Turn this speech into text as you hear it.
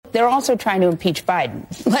look, they're also trying to impeach Biden.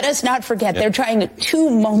 Let us not forget they're trying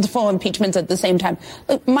multiple impeachments at the same time.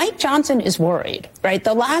 Look, Mike Johnson is worried, right?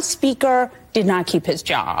 The last speaker did not keep his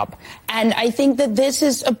job. And I think that this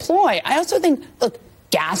is a ploy. I also think, look,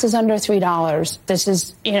 gas is under $3. This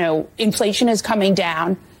is, inflation is coming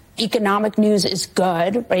down. Economic news is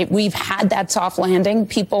good, right? We've had that soft landing.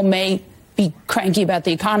 People may be cranky about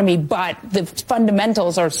the economy, but the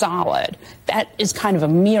fundamentals are solid. That is kind of a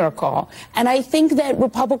miracle. And I think that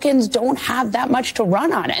Republicans don't have that much to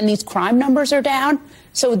run on. And these crime numbers are down.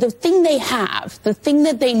 So the thing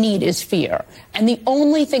that they need is fear. And the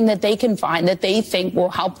only thing that they can find that they think will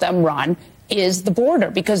help them run is the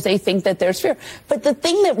border, because they think that there's fear. But the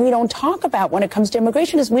thing that we don't talk about when it comes to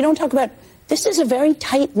immigration is we don't talk about this is a very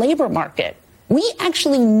tight labor market. We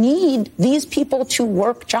actually need these people to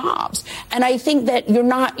work jobs. And I think that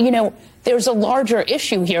there's a larger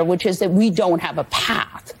issue here, which is that we don't have a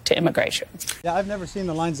path to immigration. Yeah, I've never seen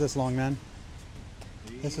the lines this long, man.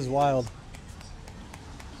 This is wild.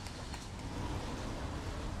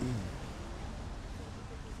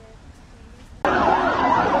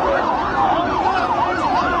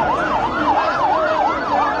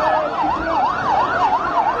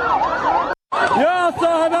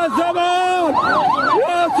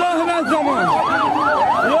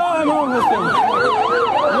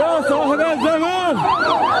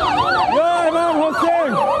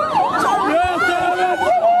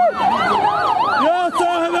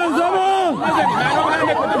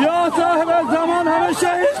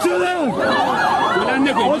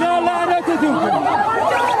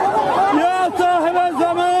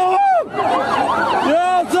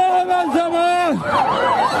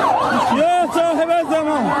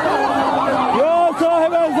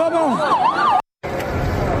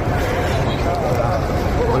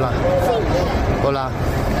 Hola.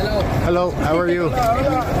 Hello, how are you?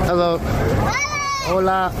 Hello.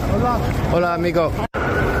 Hola. Hola, amigo.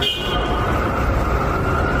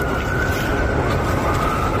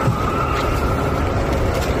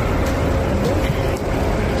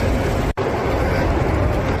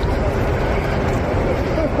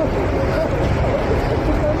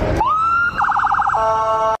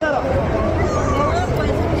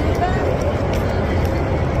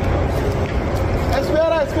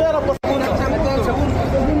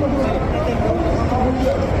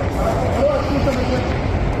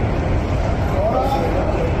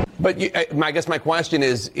 But I guess my question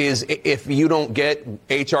is if you don't get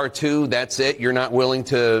H.R. 2, that's it? You're not willing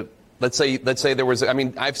to, let's say there was,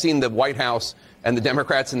 I've seen the White House and the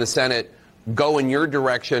Democrats in the Senate go in your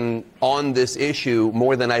direction on this issue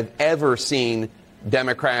more than I've ever seen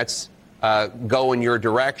Democrats go in your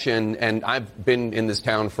direction. And I've been in this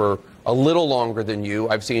town for a little longer than you.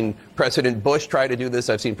 I've seen President Bush try to do this.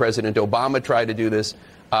 I've seen President Obama try to do this.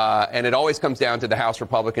 And it always comes down to the House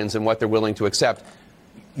Republicans and what they're willing to accept.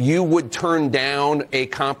 You would turn down a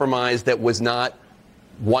compromise that was not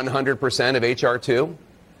 100% of H.R. 2?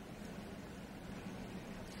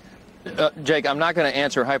 Jake, I'm not going to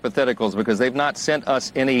answer hypotheticals because they've not sent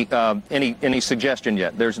us any suggestion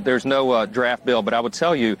yet. There's no draft bill, but I would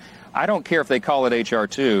tell you, I don't care if they call it H.R.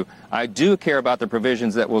 2. I do care about the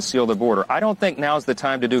provisions that will seal the border. I don't think now's the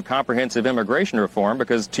time to do comprehensive immigration reform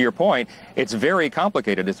because, to your point, it's very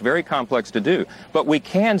complicated. It's very complex to do. But we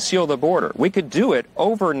can seal the border. We could do it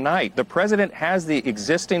overnight. The president has the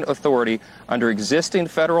existing authority under existing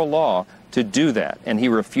federal law to do that, and he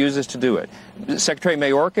refuses to do it. Secretary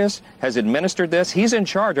Mayorkas has administered this. He's in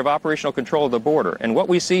charge of operational control of the border. And what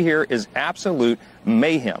we see here is absolute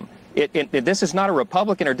mayhem. This is not a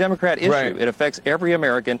Republican or Democrat issue. Right. It affects every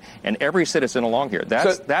American and every citizen along here.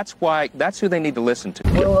 That's who they need to listen to.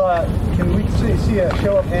 Well, can we see a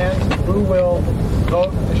show of hands? Who will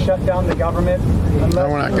vote to shut down the government? No,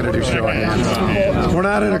 we're not going to do show of hands. We're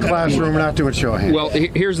not in a classroom. We're not doing show of hands. Well,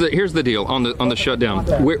 here's the deal on the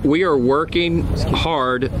shutdown. We are working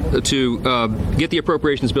hard to get the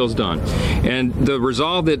appropriations bills done, and the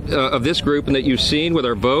resolve of this group and that you've seen with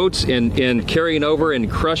our votes in carrying over and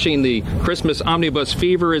crushing the Christmas omnibus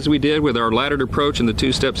fever as we did with our laddered approach and the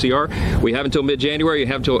two-step CR. We have until mid-January. You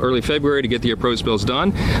have until early February to get the approach bills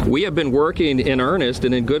done. We have been working in earnest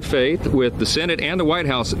and in good faith with the Senate and the White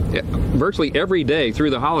House virtually every day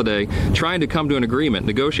through the holiday trying to come to an agreement.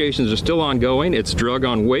 Negotiations are still ongoing. It's drug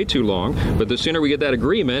on way too long, but the sooner we get that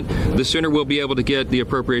agreement, the sooner we'll be able to get the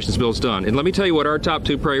appropriations bills done. And let me tell you what our top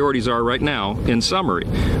two priorities are right now in summary.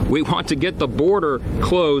 We want to get the border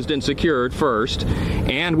closed and secured first,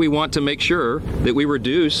 and we want to make sure that we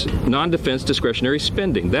reduce non-defense discretionary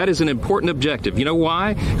spending. That is an important objective. You know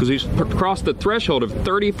why? Because we've crossed the threshold of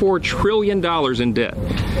 $34 trillion in debt.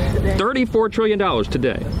 $34 trillion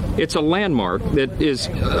today. It's a landmark that is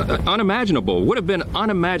unimaginable, would have been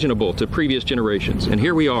unimaginable to previous generations, and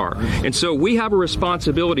here we are. And so we have a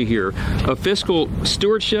responsibility here of fiscal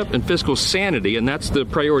stewardship and fiscal sanity, and that's the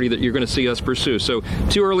priority that you're going to see us pursue. So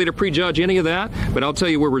too early to prejudge any of that, but I'll tell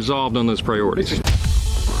you we're resolved on those priorities.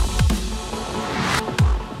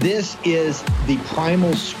 This is the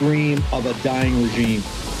primal scream of a dying regime.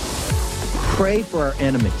 Pray for our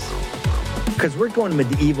enemies, because we're going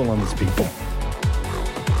medieval on these people.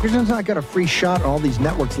 You're not got a free shot on all these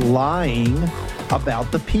networks lying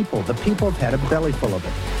about the people. The people have had a belly full of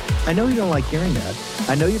it. I know you don't like hearing that.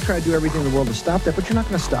 I know you try to do everything in the world to stop that, but you're not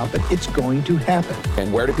going to stop it. It's going to happen.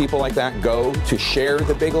 And where do people like that go to share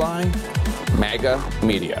the big lie? MAGA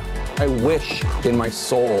media. I wish in my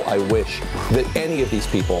soul, I wish that any of these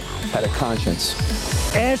people had a conscience.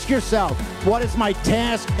 Ask yourself, what is my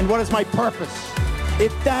task and what is my purpose?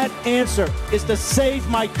 If that answer is to save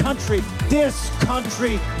my country, this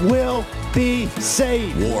country will be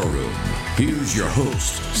saved. War Room. Here's your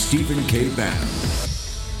host, Stephen K. Bannon.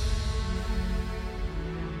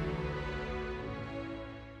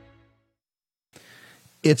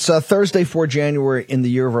 It's Thursday, 4 January, in the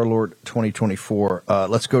year of our Lord 2024.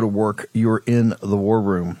 Let's go to work. You're in the War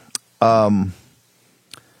Room. I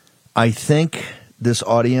think this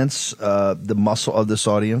audience, the muscle of this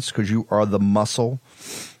audience, because you are the muscle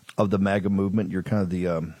of the MAGA movement. You're kind of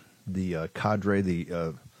the cadre,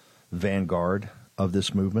 the vanguard of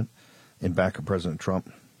this movement in back of President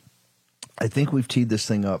Trump. I think we've teed this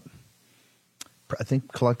thing up. I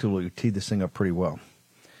think collectively we've teed this thing up pretty well.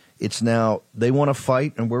 It's now, they want to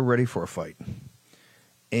fight, and we're ready for a fight.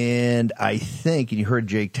 And I think, and you heard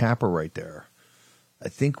Jake Tapper right there, I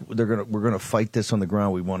think we're gonna fight this on the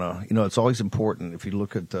ground. We want to, it's always important if you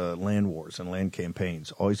look at land wars and land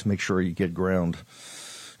campaigns, always make sure you get ground.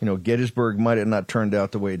 Gettysburg might have not turned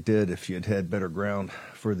out the way it did if you had had better ground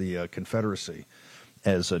for the Confederacy,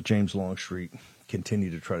 as James Longstreet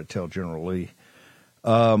continued to try to tell General Lee.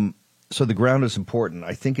 So the ground is important.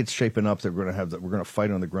 I think it's shaping up that we're going to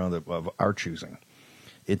fight on the ground of our choosing.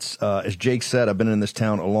 It's as Jake said, I've been in this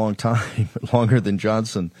town a long time, longer than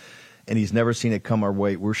Johnson, and he's never seen it come our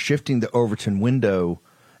way. We're shifting the Overton window.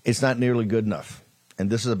 It's not nearly good enough, and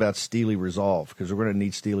this is about steely resolve, because we're going to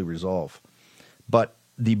need steely resolve. But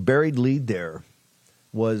the buried lead there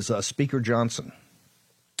was Speaker Johnson.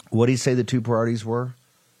 What did he say the two priorities were?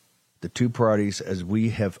 The two priorities, as we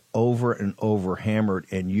have over and over hammered,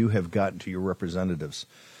 and you have gotten to your representatives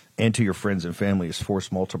and to your friends and family, is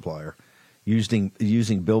force multiplier. Using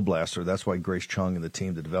Bill Blaster, that's why Grace Chung and the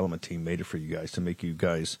team, the development team, made it for you guys, to make you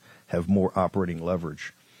guys have more operating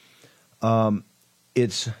leverage.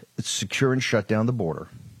 It's secure and shut down the border,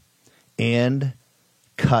 and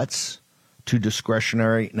cuts to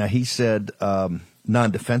discretionary. Now, he said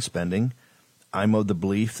non-defense spending. I'm of the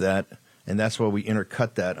belief that, and that's why we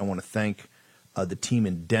intercut that. I want to thank the team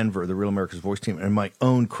in Denver, the Real America's Voice team, and my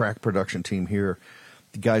own crack production team here.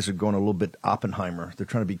 The guys are going a little bit Oppenheimer. They're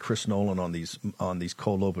trying to be Chris Nolan on these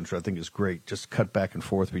cold opens, which I think is great. Just cut back and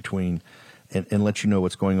forth between and let you know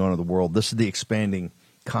what's going on in the world. This is the expanding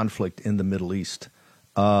conflict in the Middle East.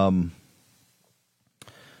 I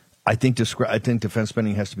think defense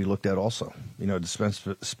spending has to be looked at also. Defense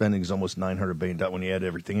spending is almost $900 billion. When you add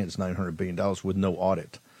everything in, it's $900 billion with no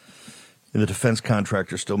audit. And the defense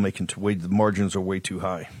contractor's still making the margins are way too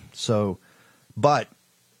high. So, but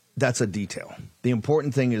that's a detail. The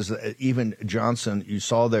important thing is that even Johnson, you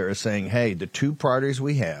saw there, is saying, hey, the two priorities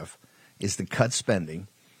we have is to cut spending.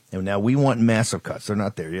 And now we want massive cuts. They're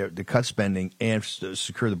not there. You have to cut spending and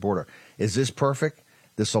secure the border. Is this perfect?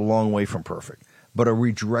 This is a long way from perfect. But are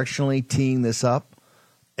we directionally teeing this up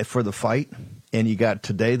for the fight? And you got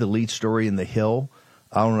today the lead story in The Hill.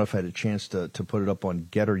 I don't know if I had a chance to put it up on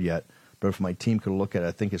Getter yet, but if my team could look at it,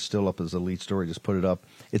 I think it's still up as the lead story. Just put it up.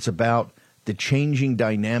 It's about the changing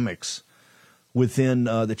dynamics within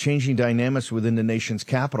the nation's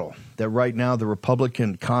capital. That right now the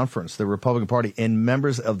Republican conference, the Republican Party, and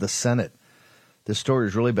members of the Senate. This story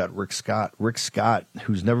is really about Rick Scott. Rick Scott,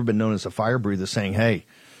 who's never been known as a fire breather, saying, hey,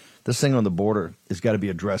 this thing on the border has got to be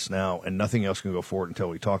addressed now, and nothing else can go forward until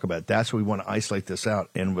we talk about it. That's why we want to isolate this out.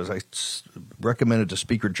 And as I recommended to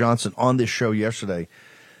Speaker Johnson on this show yesterday,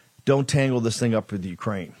 don't tangle this thing up with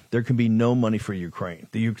Ukraine. There can be no money for Ukraine.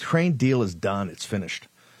 The Ukraine deal is done. It's finished.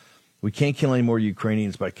 We can't kill any more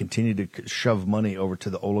Ukrainians by continuing to shove money over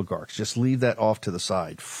to the oligarchs. Just leave that off to the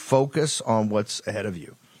side. Focus on what's ahead of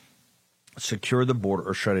you. Secure the border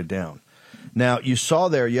or shut it down. Now, you saw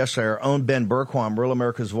there yesterday our own Ben Berquam, Real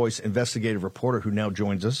America's Voice investigative reporter, who now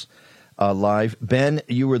joins us live. Ben,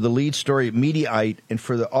 you were the lead story Mediaite, and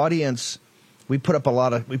for the audience, we put up a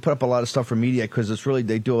lot of stuff for media because it's really,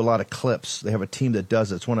 they do a lot of clips. They have a team that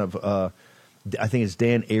does it. It's one of I think it's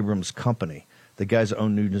Dan Abrams' company. The guys that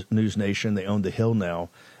own News Nation, they own The Hill now.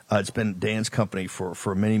 It's been Dan's company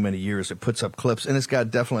for many, many years. It puts up clips, and it's got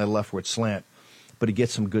definitely a leftward slant, but it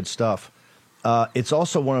gets some good stuff. It's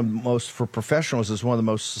also one of the most, for professionals, is one of the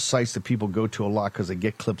most sites that people go to a lot because they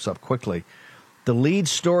get clips up quickly. The lead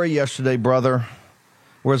story yesterday, brother,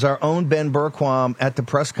 was our own Ben Berquam at the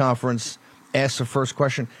press conference asked the first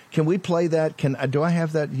question. Can we play that? Do I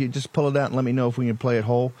have that? You just pull it out and let me know if we can play it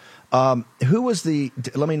whole. Who was the?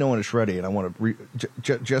 Let me know when it's ready, and I want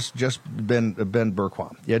to just Ben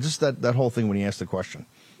Berquam. Yeah, just that whole thing when he asked the question.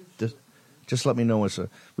 Just let me know when it's.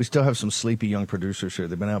 We still have some sleepy young producers here.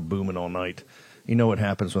 They've been out booming all night. You know what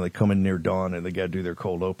happens when they come in near dawn and they got to do their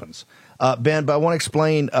cold opens. Ben, but I want to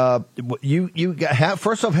explain.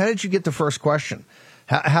 First off, how did you get the first question?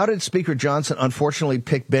 How did Speaker Johnson unfortunately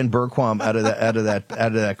pick Ben Berquam out of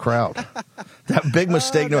that crowd? That big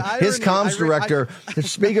mistake. No, his comms director,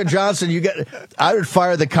 Speaker Johnson. I would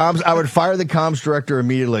fire the comms director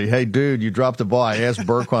immediately. Hey, dude, you dropped the ball. I asked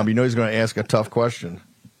Berquam. You know he's going to ask a tough question.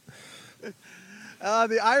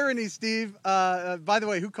 The irony, Steve. By the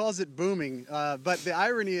way, who calls it booming? But the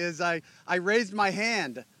irony is, I raised my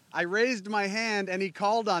hand. And he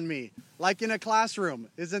called on me like in a classroom.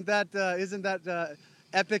 Isn't that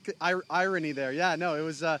epic irony there? Yeah, no, it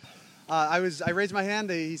was. I raised my hand.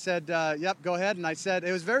 He said, "Yep, go ahead." And I said,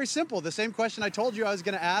 it was very simple. The same question I told you I was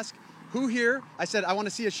going to ask. Who here? I said, I want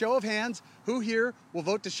to see a show of hands. Who here will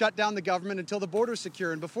vote to shut down the government until the border's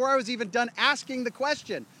secure? And before I was even done asking the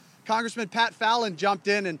question, Congressman Pat Fallon jumped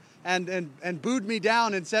in and booed me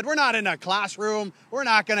down and said, "We're not in a classroom. We're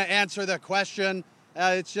not going to answer the question."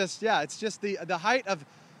 It's just the height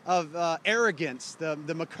of arrogance,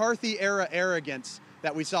 the McCarthy era arrogance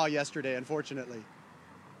that we saw yesterday, unfortunately.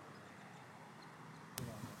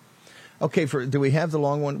 Okay, do we have the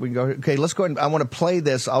long one? We can go. Okay, let's go ahead. I want to play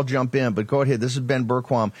this. I'll jump in, but go ahead. This is Ben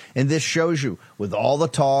Berquam, and this shows you, with all the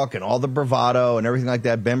talk and all the bravado and everything like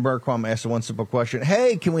that, Ben Berquam asked the one simple question: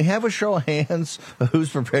 "Hey, can we have a show of hands?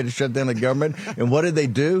 Who's prepared to shut down the government?" And what did they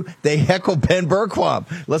do? They heckle Ben Berquam.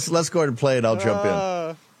 Let's go ahead and play it. I'll jump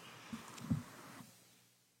in.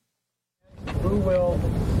 Who will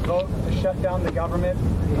vote to shut down the government?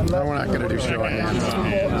 No, we're not going to do show of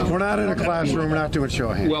hands. We're not in a classroom. We're not doing show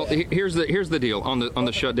of hands. Well, here's the deal on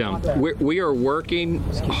the shutdown. We are working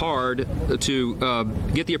hard to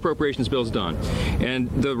get the appropriations bills done, and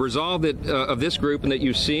the resolve of this group and that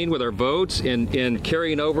you've seen with our votes in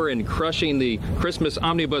carrying over and crushing the Christmas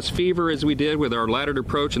omnibus fever as we did with our laddered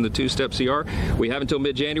approach and the two-step CR. We have until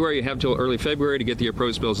mid-January. You have until early February to get the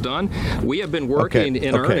approach bills done. We have been working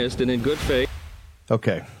in earnest and in good faith.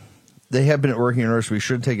 Okay. They have been working in earnest. We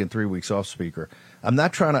should have taken 3 weeks off, Speaker. I'm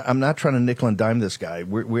not trying to nickel and dime this guy.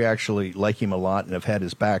 We actually like him a lot and have had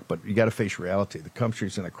his back, but you got to face reality. The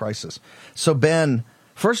country's in a crisis. So Ben,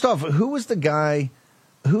 first off, who was the guy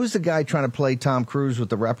trying to play Tom Cruise with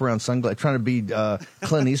the wraparound sunglasses, trying to be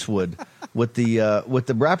Clint Eastwood with the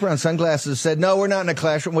wraparound sunglasses? Said, "No, we're not in a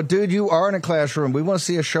classroom." Well, dude, you are in a classroom. We want to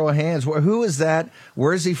see a show of hands. Who is that?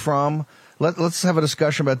 Where is he from? Let's have a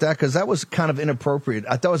discussion about that, because that was kind of inappropriate.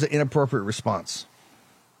 I thought it was an inappropriate response.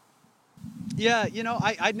 Yeah,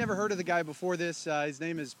 I'd never heard of the guy before this. His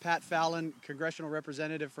name is Pat Fallon, congressional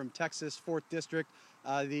representative from Texas, 4th District,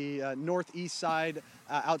 the northeast side,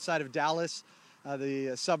 outside of Dallas,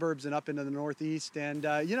 the suburbs and up into the northeast. And,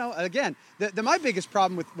 again, my biggest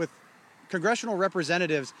problem with congressional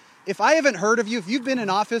representatives, if I haven't heard of you, if you've been in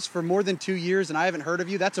office for more than 2 years and I haven't heard of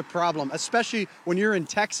you, that's a problem, especially when you're in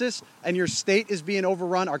Texas and your state is being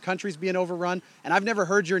overrun, our country's being overrun, and I've never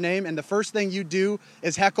heard your name, and the first thing you do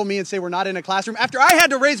is heckle me and say we're not in a classroom. After I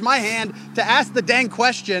had to raise my hand to ask the dang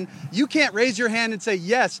question, you can't raise your hand and say,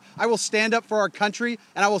 yes, I will stand up for our country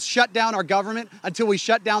and I will shut down our government until we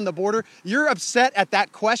shut down the border. You're upset at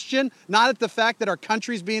that question, not at the fact that our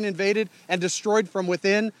country's being invaded and destroyed from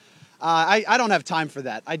within. I don't have time for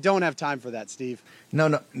that. I don't have time for that, Steve.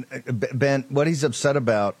 No, Ben, what he's upset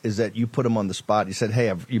about is that you put him on the spot. You said,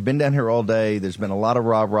 hey, you've been down here all day. There's been a lot of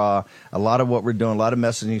rah-rah, a lot of what we're doing, a lot of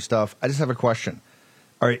messaging stuff. I just have a question.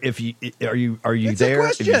 Are you it's there? A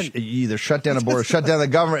question. You either shut down the border, shut down the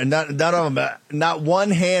government, and none of them, not one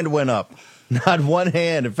hand went up. Not one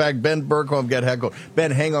hand. In fact, Ben Berquam got heckled. Ben,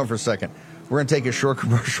 hang on for a second. We're going to take a short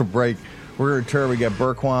commercial break. We're going to return. We got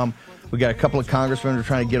Berquam. We got a couple of congressmen who are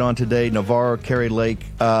trying to get on today. Navarro, Kerry Lake.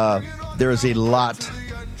 There is a lot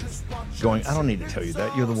going. I don't need to tell you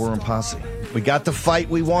that. You're the War Room Posse. We got the fight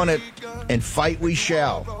we wanted, and fight we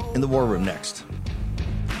shall in the War Room next.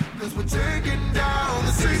 We're taking down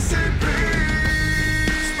the CCP.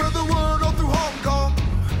 Spread the word all through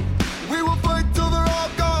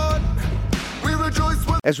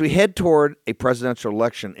As we head toward a presidential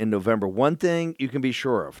election in November, one thing you can be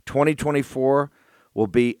sure of, 2024 will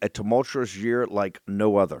be a tumultuous year like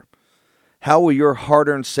no other. How will your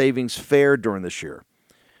hard-earned savings fare during this year?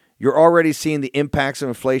 You're already seeing the impacts of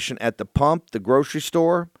inflation at the pump, the grocery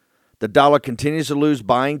store. The dollar continues to lose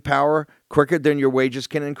buying power quicker than your wages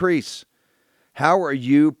can increase. How are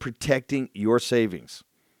you protecting your savings?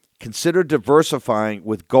 Consider diversifying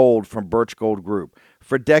with gold from Birch Gold Group.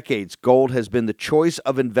 For decades, gold has been the choice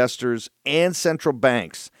of investors and central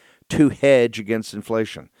banks to hedge against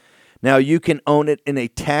inflation. Now you can own it in a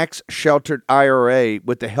tax-sheltered IRA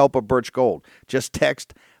with the help of Birch Gold. Just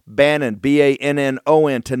text Bannon,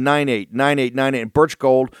 B-A-N-N-O-N, to 989898, and Birch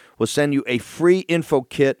Gold will send you a free info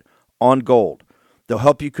kit on gold. They'll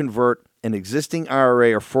help you convert an existing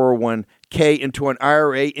IRA or 401k into an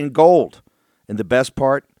IRA in gold. And the best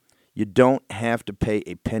part, you don't have to pay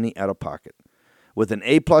a penny out of pocket. With an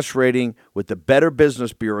A-plus rating, with the Better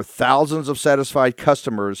Business Bureau, thousands of satisfied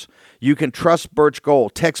customers, you can trust Birch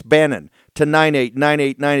Gold. Text Bannon to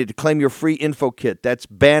 989898 to claim your free info kit. That's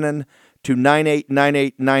Bannon to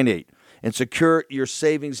 989898 and secure your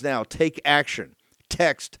savings now. Take action.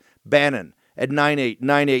 Text Bannon at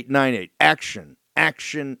 989898. Action,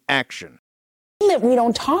 action, action. That we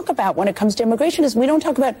don't talk about when it comes to immigration is we don't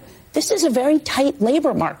talk about this is a very tight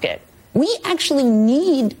labor market. We actually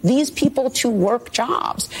need these people to work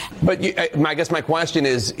jobs. But I guess my question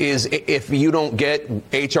is if you don't get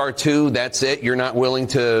H.R. 2, that's it? You're not willing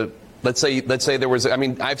to, let's say there was, I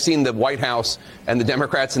mean, I've seen the White House and the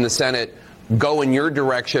Democrats in the Senate go in your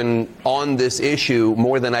direction on this issue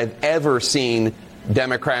more than I've ever seen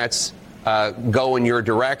Democrats go in your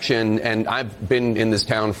direction. And I've been in this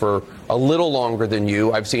town for a little longer than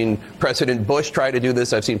you. I've seen President Bush try to do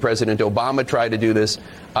this. I've seen President Obama try to do this.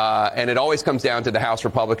 And it always comes down to the House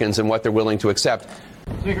Republicans and what they're willing to accept.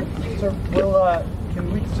 Speaker, sir,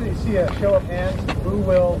 can we see a show of hands? Who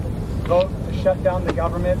will vote to shut down the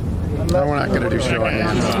government? No, we're not going to do show of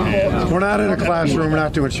hands. We're not in a classroom. We're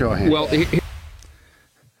not doing show of hands. Well,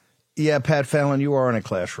 yeah, Pat Fallon, you are in a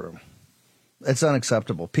classroom. It's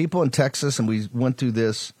unacceptable. People in Texas, and we went through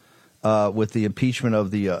this with the impeachment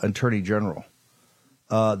of the Attorney General.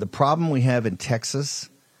 The problem we have in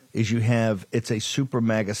Texas is it's a super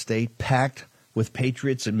MAGA state packed with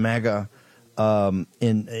patriots and MAGA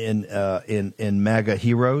in MAGA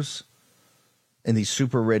heroes in these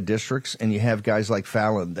super red districts, and you have guys like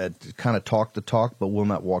Fallon that kind of talk the talk but will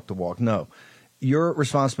not walk the walk. No, your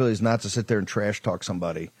responsibility is not to sit there and trash talk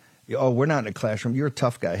somebody. Oh, we're not in a classroom. You're a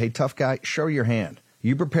tough guy. Hey, tough guy, show your hand.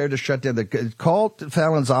 You prepared to shut down call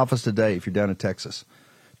Fallon's office today if you're down in Texas.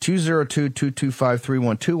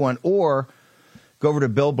 202-225-3121, or go over to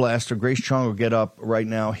Bill Blaster. Grace Chong will get up right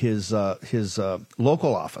now his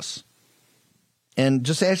local office. And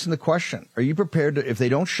just ask them the question. Are you prepared to, if they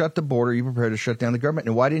don't shut the border, are you prepared to shut down the government?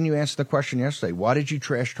 And why didn't you answer the question yesterday? Why did you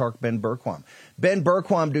trash talk Ben Bergquam? Ben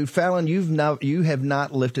Bergquam, dude, Fallon, you have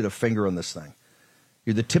not lifted a finger on this thing.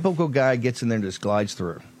 You're the typical guy gets in there and just glides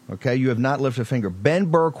through. Okay? You have not lifted a finger.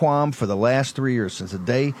 Ben Bergquam, for the last 3 years, since the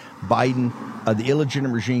day Biden, the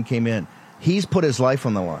illegitimate regime came in, he's put his life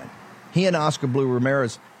on the line. He and Oscar Blue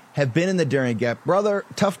Ramirez have been in the Darien Gap. Brother,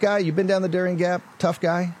 tough guy, you been down the Darien Gap? Tough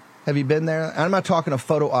guy? Have you been there? I'm not talking a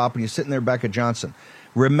photo op and you're sitting there back at Johnson.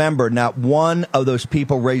 Remember, not one of those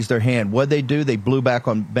people raised their hand. What did they do? They blew back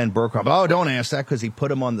on Ben Bergquam. Oh, don't ask that, because he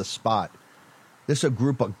put him on the spot. This is a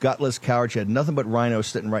group of gutless cowards. You had nothing but rhinos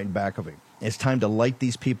sitting right in back of him. It's time to light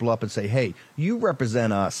these people up and say, hey, you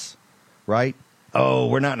represent us, right? Oh,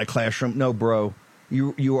 we're not in a classroom. No, bro,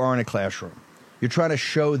 you are in a classroom. You're trying to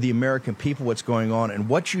show the American people what's going on. And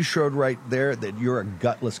what you showed right there, that you're a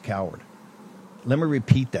gutless coward. Let me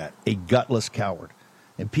repeat that, a gutless coward.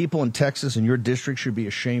 And people in Texas and your district should be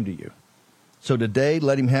ashamed of you. So today,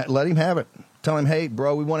 let him have it. Tell him, hey,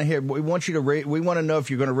 bro, we want to know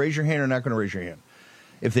if you're going to raise your hand or not going to raise your hand.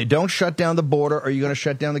 If they don't shut down the border, are you going to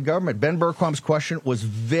shut down the government? Ben Bergquam's question was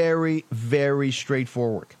very, very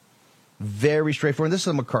straightforward. Very straightforward. This is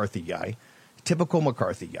a McCarthy guy, typical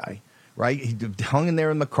McCarthy guy, right? He hung in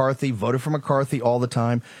there in McCarthy, voted for McCarthy all the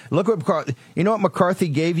time. Look what McCarthy, you know what McCarthy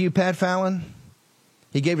gave you, Pat Fallon?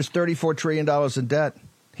 He gave us $34 trillion in debt.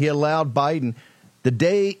 He allowed Biden. The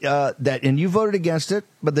day and you voted against it,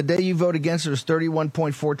 but the day you voted against it was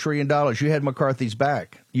 $31.4 trillion. You had McCarthy's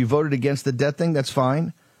back. You voted against the debt thing, that's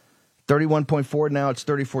fine. 31.4, now it's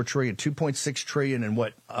 34 trillion, 2.6 trillion in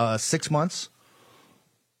what, 6 months?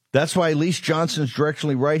 That's why Elise Johnson's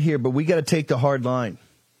directionally right here, but we got to take the hard line.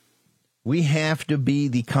 We have to be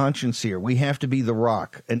the conscience here. We have to be the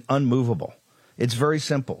rock and unmovable. It's very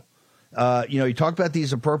simple. You talk about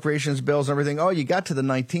these appropriations bills and everything. Oh, you got to the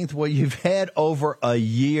 19th. Well, you've had over a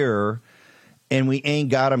year, and we ain't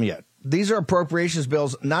got them yet. These are appropriations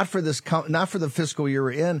bills, not for the fiscal year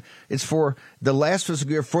we're in. It's for the last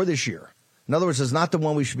fiscal year for this year. In other words, it's not the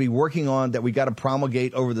one we should be working on that we got to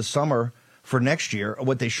promulgate over the summer for next year.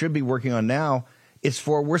 What they should be working on now. It's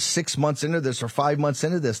for we're 6 months into this or 5 months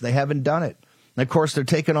into this. They haven't done it. And, of course, they're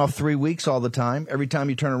taking off 3 weeks all the time. Every time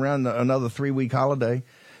you turn around, another 3-week holiday.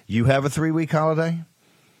 You have a 3-week holiday?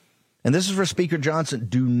 And this is for Speaker Johnson.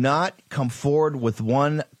 Do not come forward with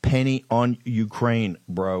 1 penny on Ukraine,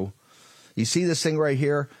 bro. You see this thing right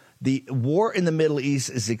here? The war in the Middle East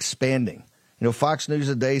is expanding. Fox News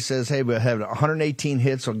today says, hey, we have 118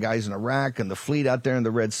 hits on guys in Iraq and the fleet out there in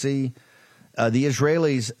the Red Sea. The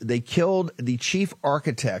Israelis, they killed the chief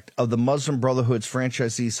architect of the Muslim Brotherhood's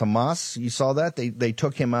franchisees, Hamas. You saw that? They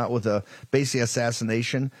took him out with a basic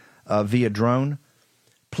assassination via drone.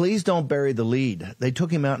 Please don't bury the lead. They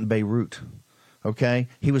took him out in Beirut, okay?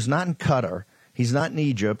 He was not in Qatar. He's not in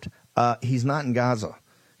Egypt. He's not in Gaza.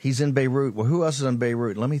 He's in Beirut. Well, who else is in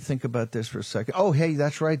Beirut? Let me think about this for a second. Oh, hey,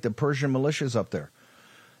 that's right. The Persian militia's up there.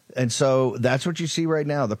 And so that's what you see right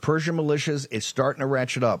now. The Persian militias is starting to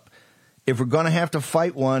ratchet up. If we're going to have to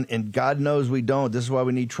fight one, and God knows we don't, this is why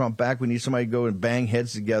we need Trump back. We need somebody to go and bang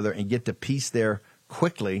heads together and get to peace there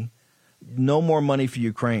quickly. No more money for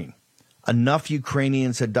Ukraine. Enough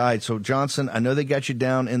Ukrainians had died. So, Johnson, I know they got you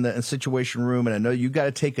down in the Situation Room, and I know you got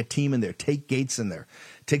to take a team in there. Take Gates in there.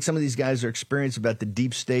 Take some of these guys that are experienced about the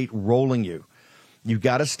deep state rolling you. You've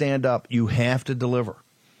got to stand up. You have to deliver.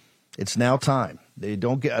 It's now time. I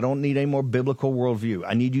don't need any more biblical worldview.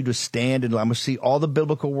 I need you to stand, and I'm going to see all the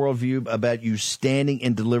biblical worldview about you standing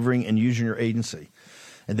and delivering and using your agency.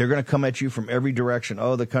 And they're going to come at you from every direction.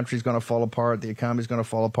 Oh, the country's going to fall apart. The economy's going to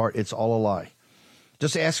fall apart. It's all a lie.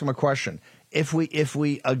 Just ask them a question. If we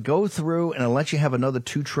go through and let you have another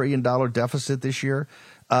 $2 trillion deficit this year,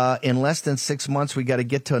 in less than 6 months, we got to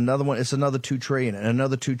get to another one. It's another $2 trillion and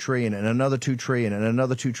another $2 trillion and another $2 trillion and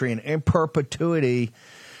another $2 trillion in perpetuity,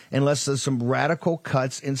 unless there's some radical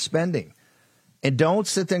cuts in spending. And don't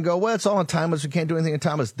sit there and go, well, it's all in timeless. We can't do anything in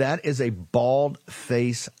timeless. That is a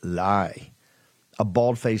bald-faced lie. A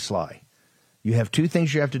bald-faced lie. You have 2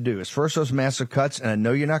 things you have to do. Is first those massive cuts, and I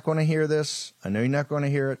know you're not going to hear this. I know you're not going to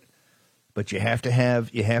hear it. But you're going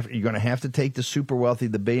to have to take the super wealthy,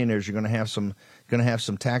 the billionaires. You're going to have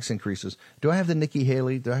some tax increases. Do I have the Nikki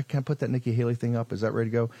Haley? Can I put that Nikki Haley thing up? Is that ready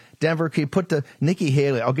to go? Denver, can you put the Nikki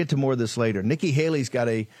Haley? I'll get to more of this later. Nikki Haley's got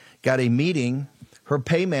a meeting. Her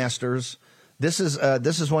paymasters. This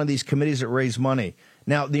is one of these committees that raise money.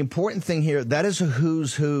 Now, the important thing here, that is a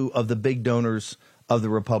who's who of the big donors of the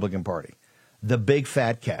Republican Party. The big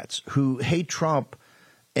fat cats who hate Trump,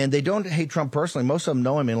 and they don't hate Trump personally. Most of them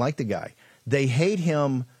know him and like the guy. They hate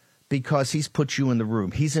him because he's put you in the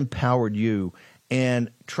room. He's empowered you.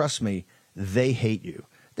 And trust me, they hate you.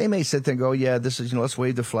 They may sit there and go, yeah, this is, let's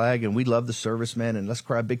wave the flag and we love the servicemen and let's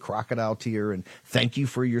cry a big crocodile tear and thank you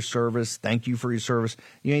for your service. Thank you for your service.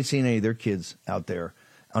 You ain't seen any of their kids out there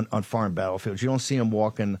on foreign battlefields. You don't see them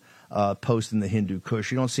walking post in the Hindu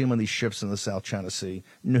Kush. You don't see them on these ships in the South China Sea.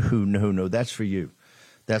 No. That's for you.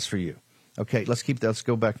 That's for you. Okay, let's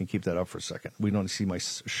go back and keep that up for a second. We don't see my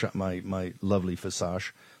lovely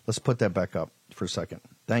visage. Let's put that back up for a second.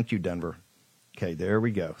 Thank you, Denver. Okay, there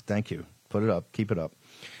we go. Thank you. Put it up. Keep it up.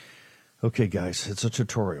 Okay, guys, it's a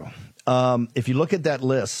tutorial. If you look at that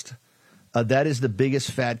list, that is the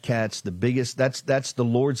biggest fat cats, the biggest. That's the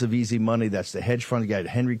lords of easy money. That's the hedge fund guy,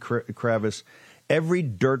 Henry Kravis. Every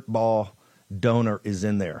dirtball donor is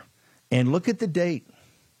in there. And look at the date.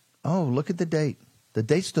 Oh, look at the date. The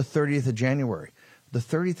date's the 30th of January. The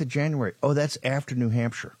 30th of January. Oh, that's after New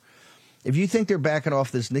Hampshire. If you think they're backing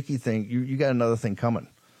off this Nikki thing, you got another thing coming.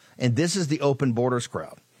 And this is the open borders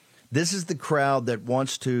crowd. This is the crowd that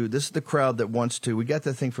wants to. We got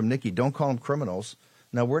that thing from Nikki. Don't call them criminals.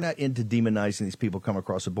 Now, we're not into demonizing these people come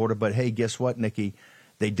across the border. But, hey, guess what, Nikki?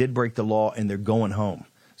 They did break the law, and they're going home.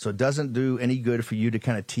 So it doesn't do any good for you to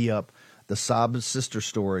kind of tee up the sob sister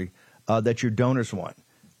story that your donors want.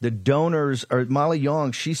 The donors, or Molly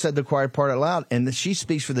Young, she said the quiet part out loud, and she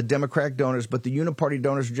speaks for the Democratic donors, but the uniparty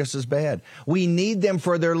donors are just as bad. We need them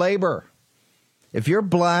for their labor. If you're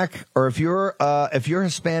black or if you're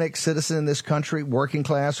Hispanic citizen in this country, working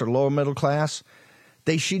class or lower middle class,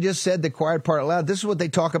 she just said the quiet part out loud. This is what they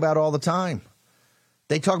talk about all the time.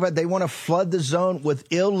 They talk about they want to flood the zone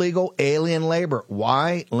with illegal alien labor.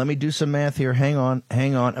 Why? Let me do some math here. Hang on.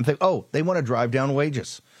 I'm thinking, they want to drive down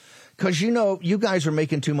wages. Because, you guys are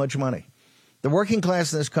making too much money. The working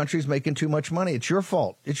class in this country is making too much money. It's your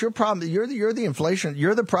fault. It's your problem. You're the inflation.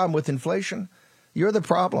 You're the problem with inflation. You're the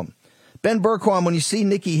problem. Ben Berquam, when you see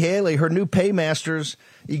Nikki Haley, her new paymasters,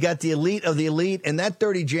 you got the elite of the elite, and that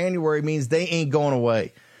 30 January means they ain't going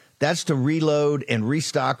away. That's to reload and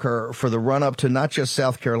restock her for the run-up to not just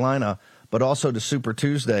South Carolina, but also to Super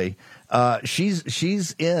Tuesday.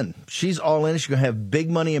 She's in. She's all in. She's going to have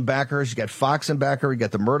big money in back of her. She's got Fox in back of her. You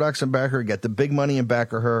got the Murdochs in back of her. You got the big money in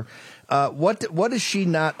back of her. What does she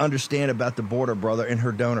not understand about the border, brother, and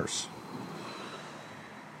her donors?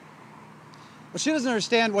 Well, she doesn't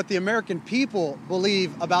understand what the American people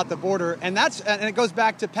believe about the border, and it goes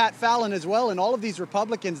back to Pat Fallon as well, and all of these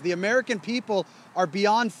Republicans. The American people are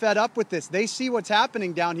beyond fed up with this. They see what's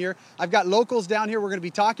happening down here. I've got locals down here we're going to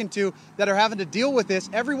be talking to that are having to deal with this.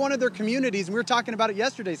 Every one of their communities, and we were talking about it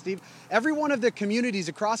yesterday, Steve, every one of the communities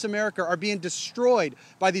across America are being destroyed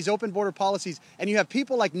by these open border policies. And you have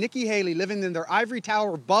people like Nikki Haley living in their ivory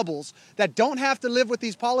tower bubbles that don't have to live with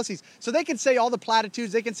these policies. So they can say all the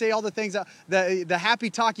platitudes, they can say all the things, the happy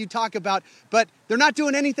talk you talk about, but they're not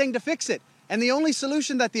doing anything to fix it. And the only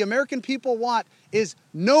solution that the American people want is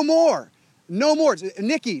no more. No more.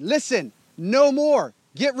 Nikki, listen, no more.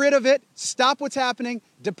 Get rid of it. Stop what's happening.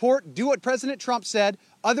 Deport. Do what President Trump said.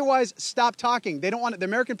 Otherwise, stop talking. They don't want it. The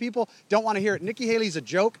American people don't want to hear it. Nikki Haley's a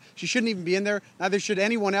joke. She shouldn't even be in there. Neither should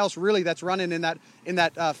anyone else really that's running in that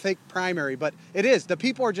fake primary. But it is. The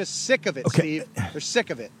people are just sick of it, okay. Steve. They're sick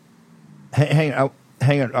of it. Hang on.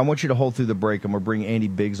 I want you to hold through the break. I'm going to bring Andy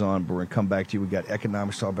Biggs on. We're going to come back to you. We got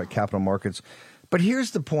economics, talk about capital markets. But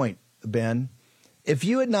here's the point, Ben. If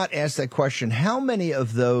you had not asked that question, how many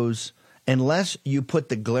of those, unless you put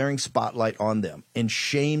the glaring spotlight on them and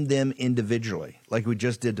shame them individually, like we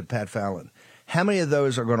just did to Pat Fallon, how many of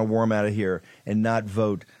those are going to warm out of here and not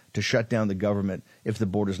vote to shut down the government if the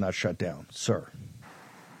border's not shut down, sir?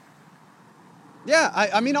 Yeah,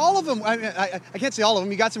 I mean, all of them. I can't say all of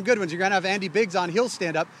them. You got some good ones. You're going to have Andy Biggs on. He'll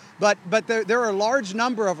stand up. But there are a large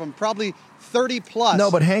number of them, probably 30 plus. No,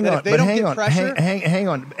 but hang on. Hang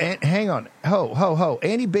on. Ho.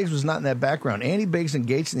 Andy Biggs was not in that background. Andy Biggs and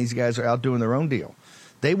Gates and these guys are out doing their own deal.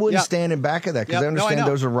 They wouldn't stand in back of that because they understand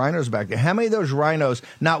those are rhinos back there. How many of those rhinos,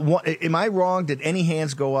 not one, am I wrong? Did any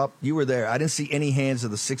hands go up? You were there. I didn't see any hands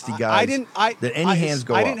of the 60 guys. Did any hands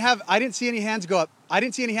go up? I didn't see any hands go up.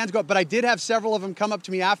 But I did have several of them come up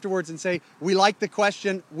to me afterwards and say, we like the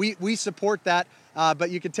question. We support that.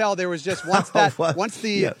 But you could tell there was just once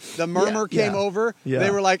the murmur came over,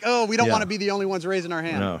 they were like, oh, we don't want to be the only ones raising our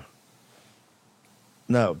hand.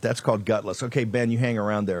 No, that's called gutless. Okay, Ben, you hang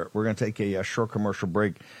around there. We're going to take a short commercial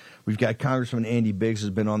break. We've got Congressman Andy Biggs has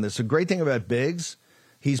been on this. The great thing about Biggs,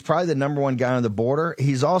 he's probably the number one guy on the border.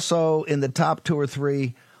 He's also in the top 2 or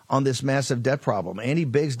 3 on this massive debt problem. Andy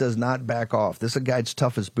Biggs does not back off. This is a guy that's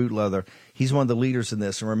tough as boot leather. He's one of the leaders in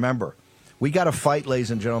this. And remember, we got to fight,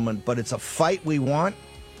 ladies and gentlemen, but it's a fight we want,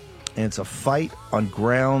 and it's a fight on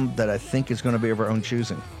ground that I think is going to be of our own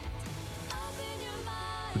choosing.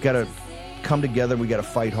 We got to come together. We got to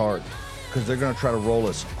fight hard because they're going to try to roll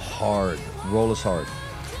us hard.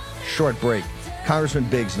 Short break. Congressman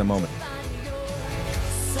Biggs in a moment.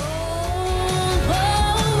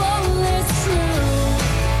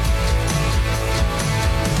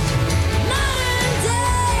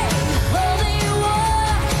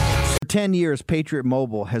 For 10 years, Patriot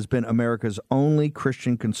Mobile has been America's only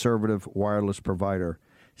Christian conservative wireless provider,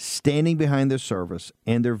 standing behind their service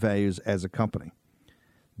and their values as a company.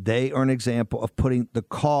 They are an example of putting the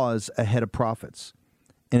cause ahead of profits.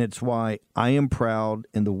 And it's why I am proud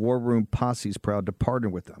and the War Room Posse is proud to partner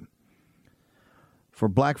with them. For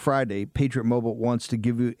Black Friday, Patriot Mobile wants to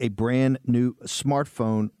give you a brand new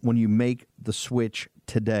smartphone when you make the switch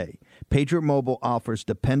today. Patriot Mobile offers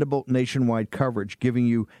dependable nationwide coverage, giving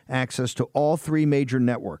you access to all 3 major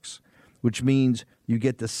networks, which means you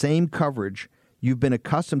get the same coverage you've been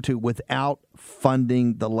accustomed to without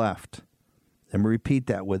funding the left. Let me repeat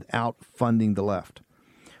that, without funding the left.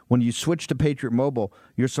 When you switch to Patriot Mobile,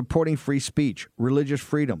 you're supporting free speech, religious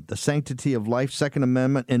freedom, the sanctity of life, Second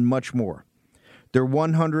Amendment, and much more. Their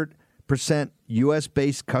 100%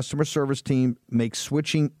 U.S.-based customer service team makes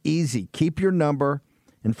switching easy. Keep your number,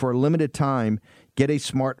 and for a limited time, get a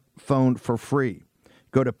smartphone for free.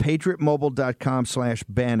 Go to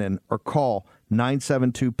patriotmobile.com/Bannon or call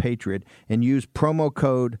 972-PATRIOT and use promo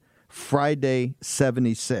code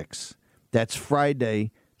Friday76. That's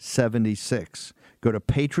Friday 76. Go to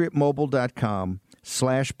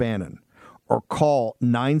patriotmobile.com/Bannon or call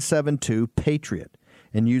 972-PATRIOT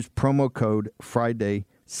and use promo code Friday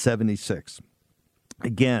 76.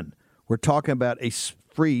 Again, we're talking about a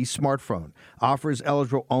free smartphone. Offer is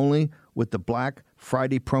eligible only with the Black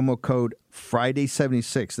Friday promo code Friday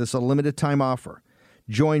 76. This is a limited time offer.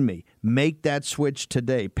 Join me. Make that switch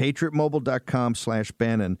today.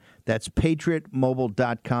 PatriotMobile.com/Bannon. That's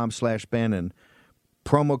PatriotMobile.com/Bannon.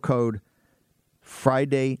 Promo code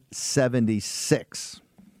Friday76.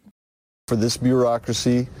 For this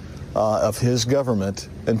bureaucracy of his government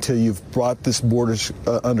until you've brought this border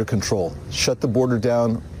under control. Shut the border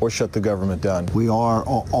down or shut the government down. We are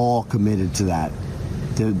all committed to that.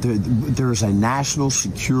 There's a national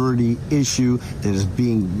security issue that is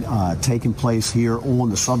being taken place here on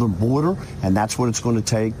the southern border, and that's what it's going to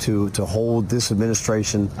take to hold this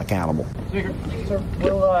administration accountable. Speaker, sir,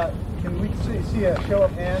 can we see a show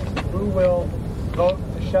of hands? Who will vote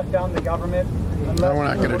to shut down the government? No, we're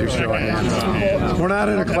not going to do show of hands. We're not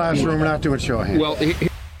in a classroom. We're not doing show of hands. Well,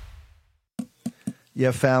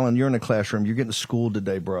 yeah, Fallon, you're in a classroom. You're getting to school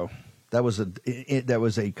today, bro. That was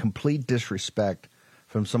a complete disrespect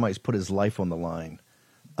from somebody who's put his life on the line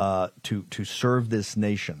to serve this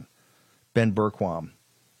nation. Ben Berquam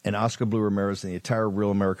and Oscar Blue Ramirez and the entire Real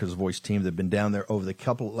America's Voice team that have been down there over the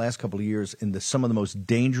last couple of years in some of the most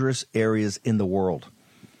dangerous areas in the world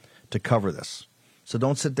to cover this. So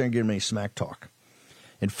don't sit there and give me smack talk.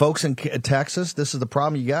 And folks in Texas, this is the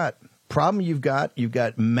problem you got. You've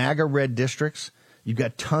got MAGA red districts. You've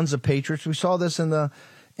got tons of patriots. We saw this in the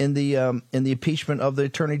impeachment of the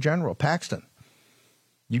Attorney General Paxton.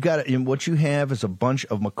 And what you have is a bunch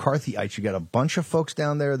of McCarthyites. You got a bunch of folks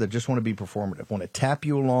down there that just want to be performative, want to tap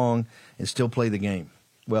you along and still play the game.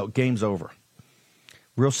 Well, game's over.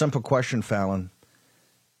 Real simple question, Fallon.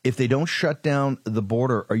 If they don't shut down the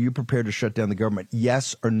border, are you prepared to shut down the government?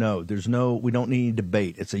 Yes or no? We don't need any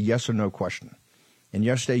debate. It's a yes or no question. And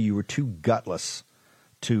yesterday you were too gutless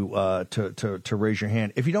to raise your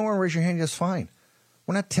hand. If you don't want to raise your hand, that's fine.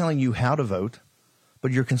 We're not telling you how to vote,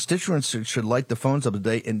 but your constituents should light the phones up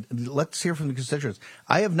today, and let's hear from the constituents.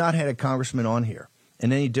 I have not had a congressman on here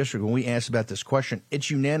in any district when we asked about this question. It's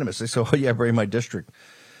unanimous. They say, oh, yeah, bring my district.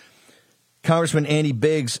 Congressman Andy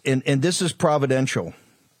Biggs, and this is providential.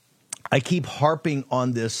 I keep harping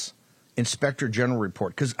on this Inspector General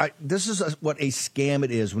report because this is what a scam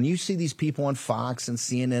it is. When you see these people on Fox and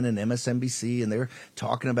CNN and MSNBC and they're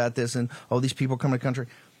talking about this and, oh, these people come to the country.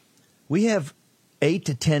 We have 8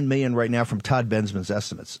 to 10 million right now from Todd Bensman's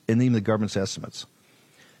estimates and even the government's estimates.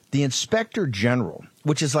 The Inspector General,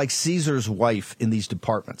 which is like Caesar's wife in these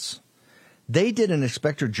departments, they did an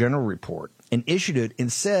Inspector General report and issued it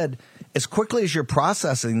and said, as quickly as you're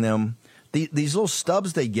processing them, these little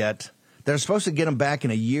stubs they get, they're supposed to get them back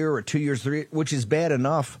in a year or 2 years, 3, which is bad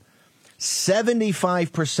enough.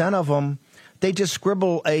 75% of them, they just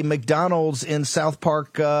scribble a McDonald's in South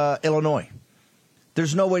Park, Illinois.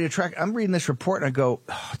 There's no way to track. I'm reading this report and I go,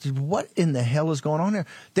 oh, dude, what in the hell is going on here?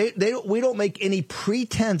 We don't make any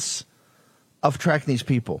pretense of tracking these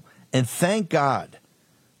people. And thank God,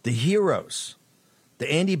 the heroes, the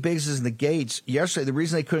Andy Biggses and the Gates, yesterday, the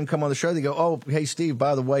reason they couldn't come on the show, they go, oh, hey, Steve,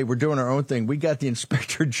 by the way, we're doing our own thing. We got the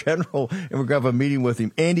Inspector General, and we're going to have a meeting with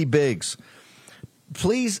him. Andy Biggs,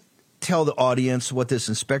 please tell the audience what this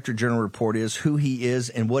Inspector General report is, who he is,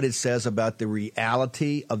 and what it says about the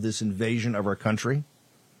reality of this invasion of our country.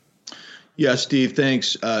 Yeah, Steve,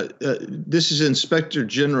 thanks. This is Inspector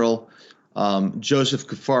General Joseph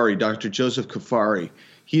Kafari, Dr. Joseph Kafari.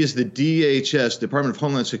 He is the DHS, Department of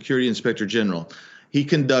Homeland Security Inspector General. He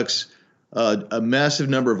conducts a massive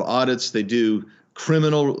number of audits. They do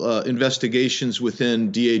criminal investigations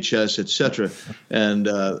within DHS, et cetera. And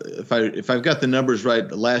if I've got the numbers right,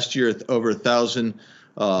 last year over 1,000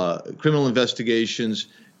 criminal investigations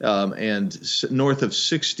and north of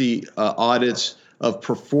 60 audits of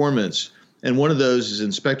performance. And one of those is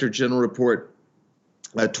Inspector General Report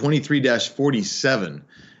 23-47.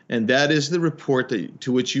 And that is the report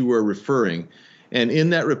to which you were referring. And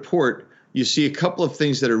in that report, you see a couple of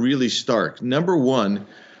things that are really stark. Number one,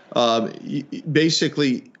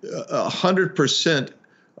 basically 100%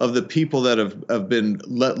 of the people that have been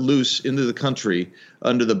let loose into the country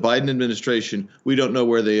under the Biden administration, we don't know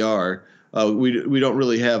where they are. We don't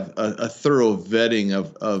really have a thorough vetting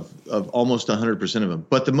of almost 100% of them.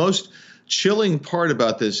 But the most chilling part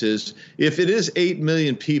about this is if it is 8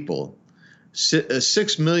 million people,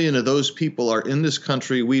 6 million of those people are in this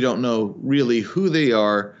country. We don't know really who they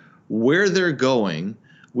are, where they're going.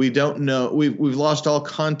 We don't know. We've lost all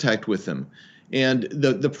contact with them. And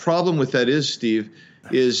the problem with that is, Steve,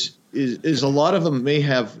 is a lot of them may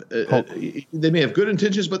have they may have good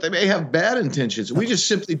intentions, but they may have bad intentions. We just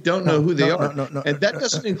simply don't know who they are. And that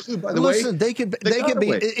doesn't include, by the way. Listen, they could be.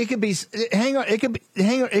 It could be. Hang on.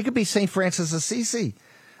 It could be St. Francis of Assisi.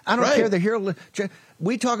 I don't care. They're here.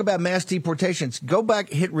 We talk about mass deportations. Go back,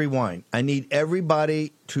 hit rewind. I need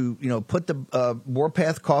everybody to put the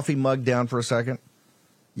Warpath coffee mug down for a second.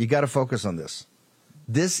 You got to focus on this.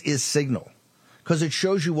 This is signal because it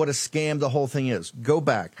shows you what a scam the whole thing is. Go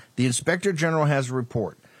back. The Inspector General has a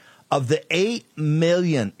report. Of the 8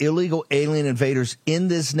 million illegal alien invaders in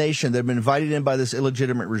this nation that have been invited in by this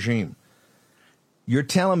illegitimate regime, you're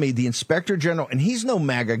telling me the Inspector General, and he's no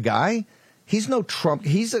MAGA guy, he's no Trump,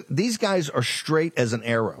 these guys are straight as an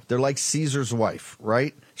arrow. They're like Caesar's wife,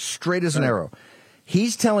 right? Straight as an arrow.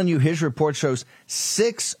 He's telling you his report shows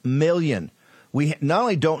 6 million. We not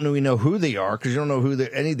only don't we know who they are, because you don't know who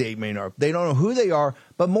any of the 8 million are, they don't know who they are,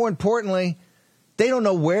 but more importantly, they don't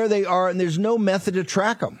know where they are, and there's no method to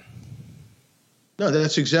track them. No,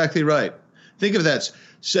 that's exactly right. Think of that.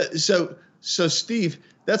 So Steve,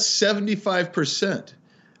 that's 75%.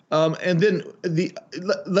 And then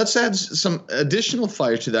let's add some additional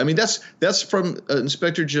fire to that. I mean, that's from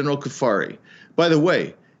Inspector General Kafari. By the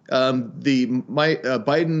way, the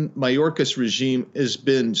Biden Mayorkas regime has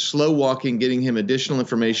been slow walking, getting him additional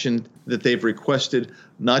information that they've requested,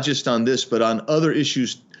 not just on this, but on other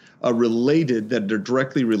issues related that are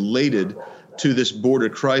directly related to this border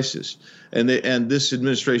crisis. And this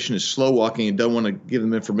administration is slow walking and don't want to give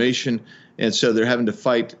them information, and so they're having to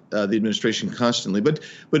fight the administration constantly. But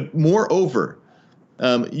moreover,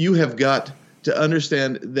 you have got to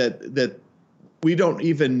understand that we don't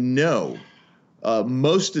even know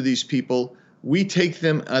most of these people. We take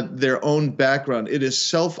them at their own background. It is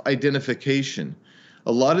self-identification.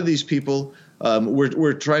 A lot of these people,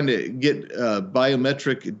 we're trying to get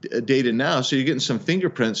biometric data now, so you're getting some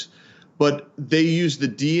fingerprints. But they use the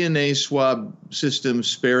DNA swab system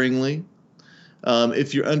sparingly.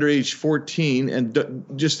 If you're under age 14, and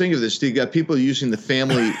just think of this, you got people using the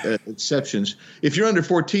family exceptions. If you're under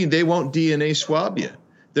 14, they won't DNA swab you.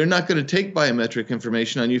 They're not going to take biometric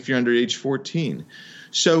information on you if you're under age 14.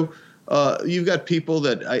 So you've got people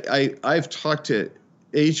that I've talked to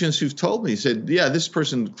agents who've told me, said, yeah, this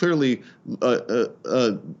person clearly low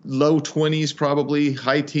 20s, probably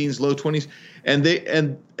high teens, low 20s. And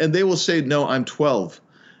they will say, no, I'm 12.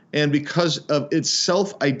 And because of its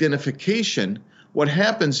self-identification, what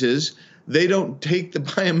happens is they don't take the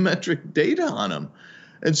biometric data on them.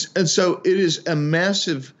 And so it is a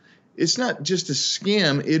massive, it's not just a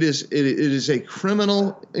scam, it is a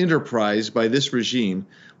criminal enterprise by this regime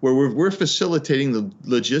where we're facilitating the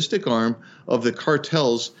logistic arm of the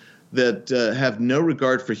cartels that have no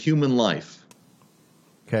regard for human life.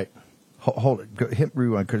 Okay. Hold it. Hit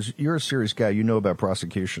rewind, because you're a serious guy. You know about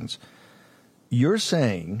prosecutions. You're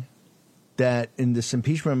saying that in this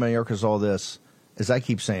impeachment of Mayorkas, all this, as I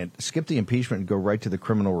keep saying, skip the impeachment and go right to the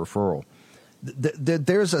criminal referral.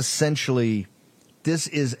 There's essentially, this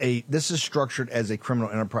is structured as a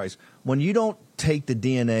criminal enterprise. When you don't take the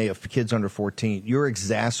DNA of kids under 14, you're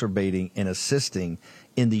exacerbating and assisting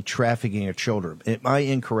in the trafficking of children. Am I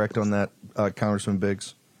incorrect on that, Congressman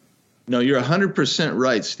Biggs? No, you're 100%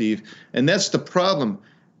 right, Steve, and that's the problem.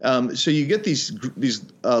 So you get these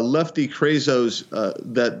lefty crazos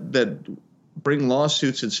that bring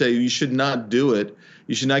lawsuits and say you should not do it,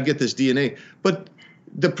 you should not get this DNA. But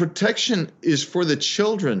the protection is for the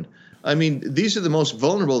children. I mean, these are the most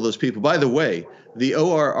vulnerable of those people. By the way, the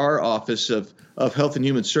ORR Office of Health and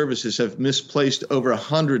Human Services have misplaced over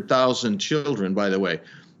 100,000 children, by the way.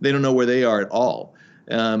 They don't know where they are at all.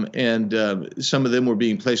 And some of them were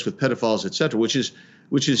being placed with pedophiles, et cetera, which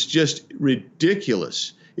is just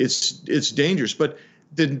ridiculous. It's dangerous. But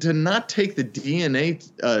to not take the DNA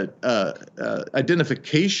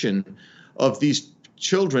identification of these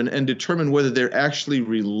children and determine whether they're actually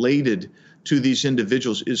related to these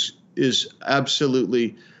individuals is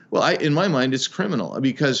absolutely, well, in my mind, it's criminal,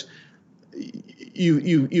 because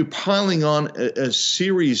you're piling on a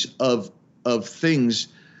series of things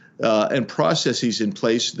and processes in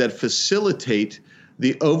place that facilitate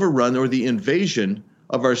the overrun or the invasion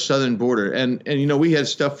of our southern border. And you know, we had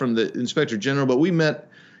stuff from the Inspector General, but we met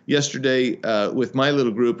yesterday with my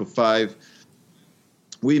little group of 5.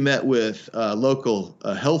 We met with local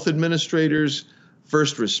health administrators,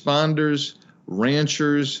 first responders,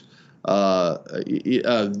 ranchers, the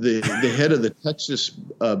head of the Texas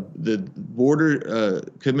the Border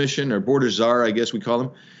Commission, or Border Czar, I guess we call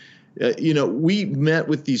them. You know, we met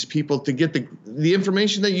with these people to get the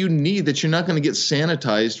information that you need, that you're not going to get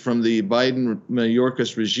sanitized from the Biden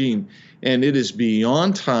Mayorkas regime. And it is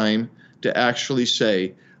beyond time to actually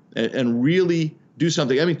say and really do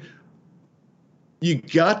something. I mean, you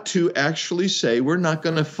got to actually say, we're not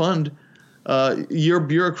going to fund your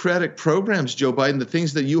bureaucratic programs, Joe Biden, the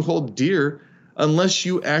things that you hold dear, unless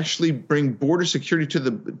you actually bring border security to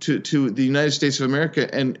the United States of America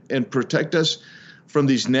and protect us from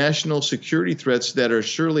these national security threats that are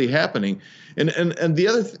surely happening. And the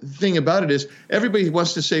other thing about it is everybody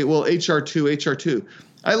wants to say, well, HR2, HR2.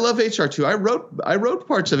 I love HR2. I wrote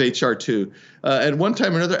parts of HR2. At one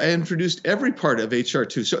time or another, I introduced every part of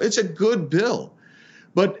HR2. So it's a good bill.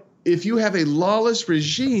 But if you have a lawless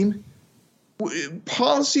regime,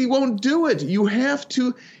 policy won't do it. You have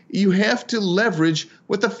to leverage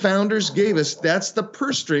what the founders gave us. That's the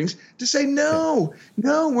purse strings to say, no,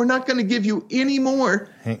 we're not going to give you any more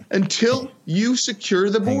until you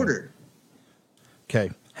secure the border.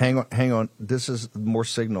 Okay. Hang on. This is more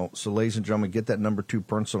signal. So, ladies and gentlemen, get that number 2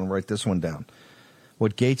 pencil and write this one down.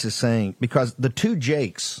 What Gates is saying, because the two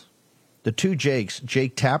Jakes,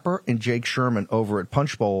 Jake Tapper and Jake Sherman over at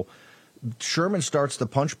Punch Bowl, Sherman starts the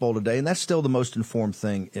Punch Bowl today, and that's still the most informed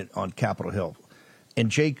thing on Capitol Hill. And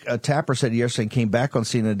Jake Tapper said yesterday, came back on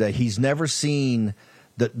CNN today, he's never seen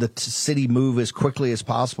the city move as quickly as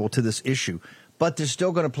possible to this issue. But they're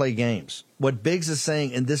still going to play games. What Biggs is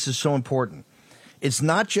saying, and this is so important, it's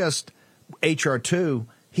not just HR2.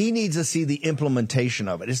 He needs to see the implementation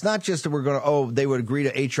of it. It's not just that we're going to, they would agree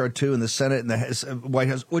to HR2 in the Senate and the White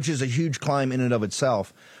House, which is a huge climb in and of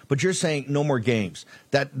itself. But you're saying no more games.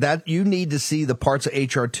 That you need to see the parts of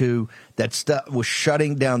HR2 that was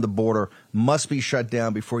shutting down the border must be shut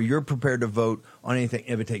down before you're prepared to vote on anything.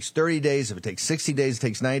 If it takes 30 days, if it takes 60 days, it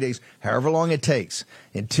takes 90 days, however long it takes,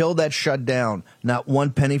 until that's shut down, not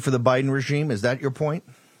one penny for the Biden regime. Is that your point?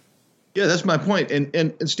 Yeah, that's my point.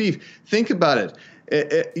 And Steve, think about it.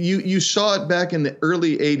 You saw it back in the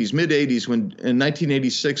early 80s, mid 80s, when in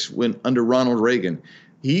 1986, when under Ronald Reagan,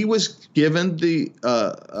 he was given they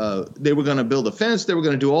were going to build a fence. They were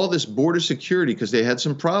going to do all this border security because they had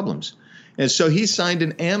some problems. And so he signed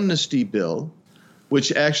an amnesty bill,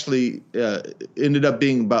 which actually ended up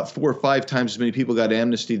being about 4 or 5 times as many people got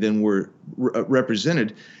amnesty than were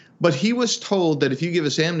represented. But he was told that if you give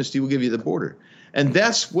us amnesty, we'll give you the border. And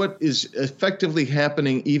that's what is effectively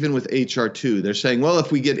happening even with HR2. They're saying, well,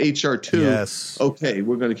 if we get HR2, okay,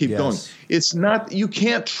 we're going to keep going. It's not, you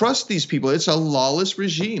can't trust these people. It's a lawless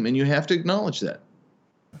regime, and you have to acknowledge that.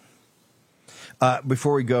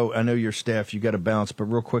 Before we go, I know your staff, you got to bounce, but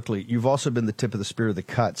real quickly, you've also been the tip of the spear of the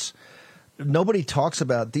cuts. Nobody talks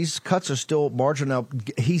about these cuts are still marginal.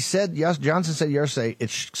 He said, Johnson said yesterday,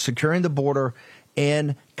 it's securing the border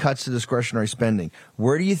and cuts to discretionary spending.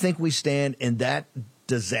 Where do you think we stand in that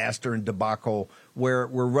disaster and debacle where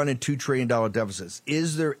we're running $2 trillion deficits?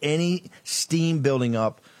 Is there any steam building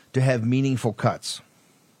up to have meaningful cuts?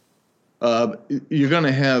 You're going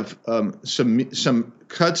to have some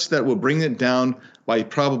cuts that will bring it down by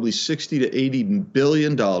probably $60 to $80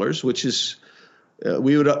 billion, which is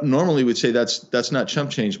we would normally would say that's not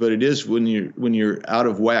chump change, but it is when you're out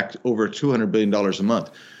of whack over $200 billion a month.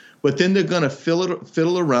 But then they're going to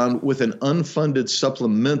fiddle around with an unfunded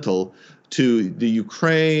supplemental to the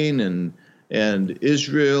Ukraine and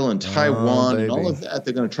Israel and Taiwan and all of that.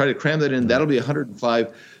 They're going to try to cram that in. That'll be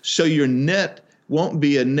 105. So your net won't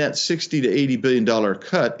be a net $60 to $80 billion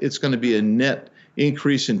cut. It's going to be a net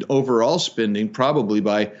increase in overall spending, probably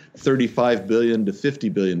by $35 billion to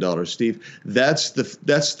 $50 billion. Steve, that's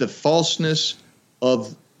the falseness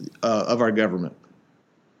of our government.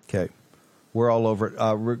 Okay. We're all over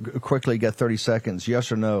it. Quickly, got 30 seconds.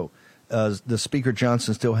 Yes or no? Does Speaker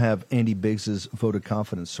Johnson still have Andy Biggs's vote of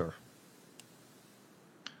confidence, sir?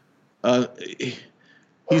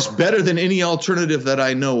 He's better than any alternative that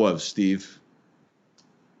I know of, Steve.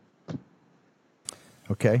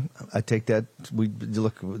 Okay, I take that.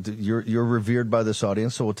 You're revered by this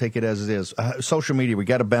audience, so we'll take it as it is. Social media, we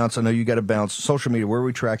got to bounce. I know you got to bounce. Social media, where do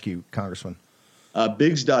we track you, Congressman?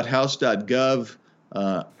 Biggs.house.gov.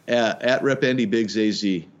 At Rep. Andy Biggs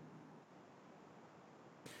AZ.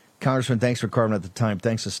 Congressman, thanks for carving out the time.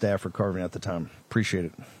 Thanks to staff for carving out the time. Appreciate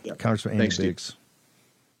it. Yep. Congressman Andy Biggs. Steve.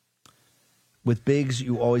 With Biggs,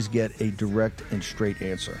 you always get a direct and straight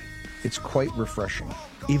answer. It's quite refreshing,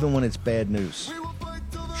 even when it's bad news.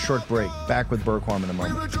 Short break. Back with Bergquam in a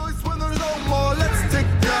moment.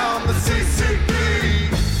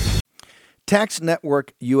 Tax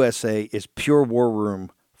Network USA is pure war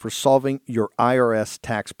room for solving your IRS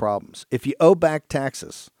tax problems. If you owe back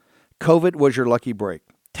taxes, COVID was your lucky break.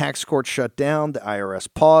 Tax court shut down, the IRS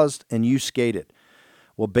paused, and you skated.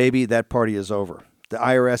 Well, baby, that party is over. The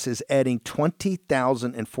IRS is adding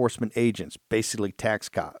 20,000 enforcement agents, basically tax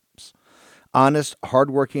cops. Honest,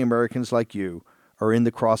 hardworking Americans like you are in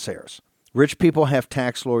the crosshairs. Rich people have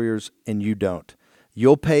tax lawyers, and you don't.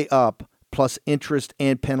 You'll pay up, plus interest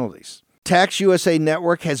and penalties. Tax USA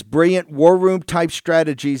Network has brilliant war room type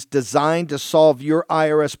strategies designed to solve your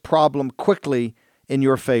IRS problem quickly in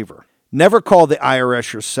your favor. Never call the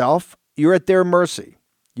IRS yourself. you're at their mercy.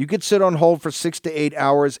 You could sit on hold for 6 to 8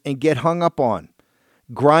 hours and get hung up on,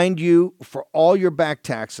 grind you for all your back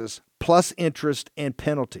taxes, plus interest and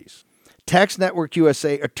penalties. Tax Network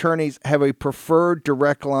USA attorneys have a preferred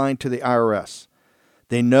direct line to the IRS.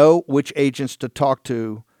 They know which agents to talk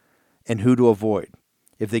to and who to avoid.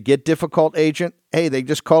 If they get difficult agent, hey, they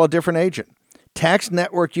just call a different agent. Tax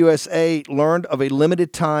Network USA learned of a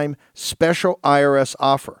limited time special IRS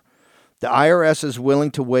offer. The IRS is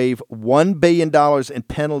willing to waive $1 billion in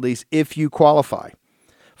penalties if you qualify.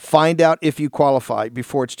 Find out if you qualify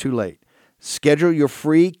before it's too late. Schedule your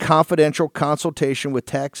free confidential consultation with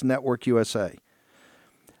Tax Network USA.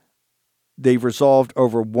 They've resolved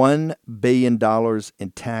over $1 billion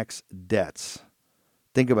in tax debts.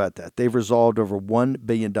 Think about that. They've resolved over $1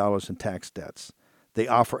 billion in tax debts. They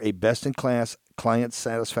offer a best-in-class client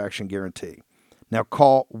satisfaction guarantee. Now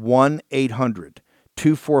call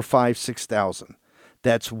 1-800-245-6000.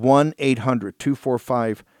 That's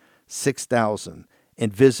 1-800-245-6000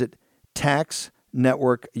 and visit Tax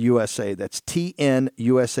Network USA. That's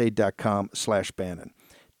tnusa.com/Bannon.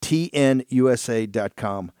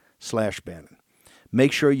 tnusa.com/Bannon.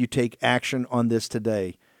 Make sure you take action on this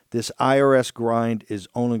today. This IRS grind is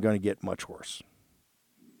only going to get much worse.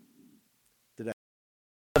 The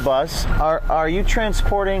bus. Are you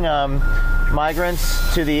transporting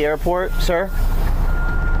migrants to the airport, sir?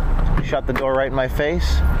 Shut the door right in my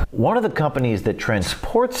face. One of the companies that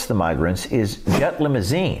transports the migrants is Jet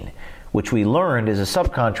Limousine, which we learned is a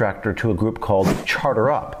subcontractor to a group called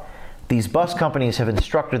Charter Up. These bus companies have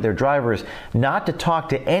instructed their drivers not to talk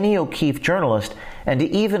to any O'Keefe journalist and to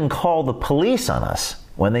even call the police on us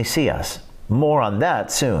when they see us. More on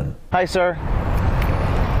that soon. Hi, sir.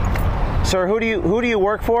 Sir, who do you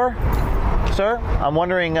work for? Sir, I'm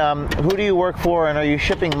wondering, who do you work for, and are you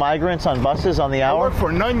shipping migrants on buses on the hour? I work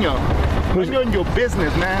for Nunya. Who's doing your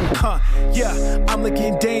business, man? Yeah, I'm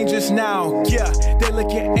looking dangerous now. Yeah, they're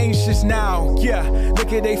looking anxious now. Yeah,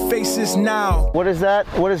 look at their faces now. What is that?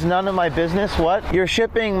 What is none of my business? What? You're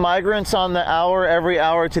shipping migrants on the hour, every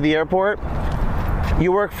hour to the airport?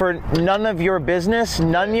 You work for none of your business?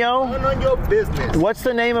 Nunyo? None of your business. What's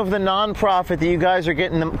the name of the nonprofit that you guys are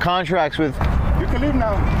getting the contracts with? You can leave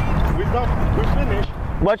now. We're finished.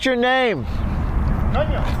 What's your name?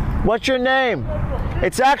 Nunyo. What's your name?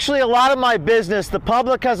 It's actually a lot of my business. The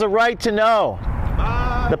public has a right to know.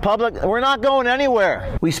 The public, we're not going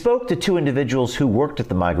anywhere. We spoke to two individuals who worked at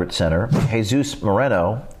the migrant center, Jesus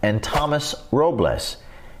Moreno and Thomas Robles.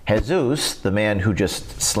 Jesus, the man who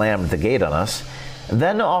just slammed the gate on us,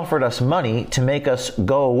 then offered us money to make us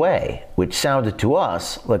go away, which sounded to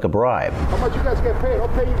us like a bribe. How much you guys get paid? I'll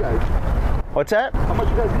pay you guys. What's that? How much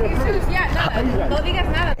you guys get paid? Jesus, yeah, no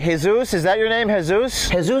digas nada. Jesus, is that your name, Jesus?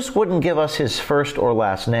 Jesus wouldn't give us his first or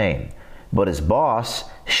last name, but his boss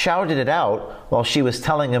shouted it out while she was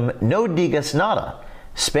telling him no digas nada,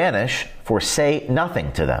 Spanish for say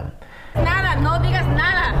nothing to them. Nada, no digas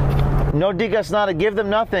nada. No digas nada, give them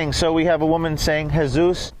nothing. So we have a woman saying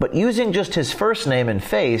Jesus, but using just his first name and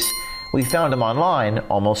face, we found him online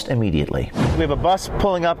almost immediately. We have a bus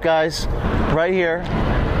pulling up, guys, right here.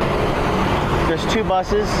 There's two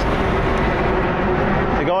buses.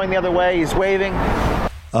 They're going the other way. He's waving.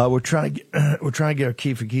 We're trying to get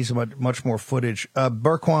O'Keefe much more footage.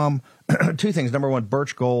 Burquam, two things. Number one,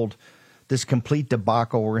 Birch Gold. This complete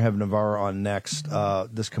debacle. We're going to have Navarro on next.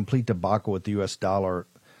 This complete debacle with the U.S. dollar.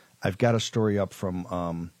 I've got a story up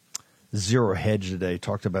from Zero Hedge today.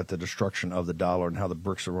 Talked about the destruction of the dollar and how the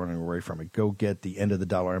bricks are running away from it. Go get the end of the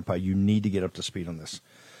dollar empire. You need to get up to speed on this.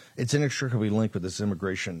 It's inextricably linked with this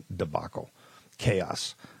immigration debacle.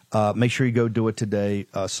 Chaos. Make sure you go do it today,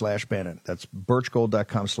 /Bannon. That's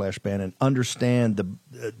birchgold.com/Bannon. Understand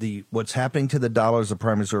the what's happening to the dollar as the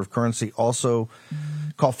prime reserve currency. Also,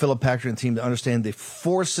 call Philip Patrick and team to understand the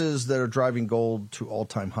forces that are driving gold to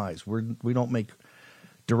all-time highs. We don't make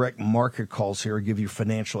direct market calls here or give you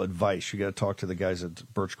financial advice. You got to talk to the guys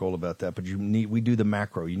at Birch Gold about that. But we do the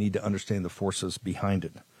macro. You need to understand the forces behind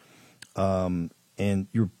it. And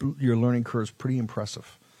your learning curve is pretty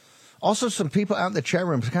impressive. Also, some people out in the chat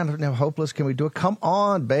room kind of hopeless. Can we do it? Come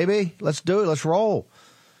on, baby. Let's do it. Let's roll.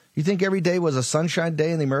 You think every day was a sunshine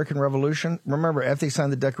day in the American Revolution? Remember, after they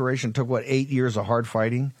signed the Declaration, it took, 8 years of hard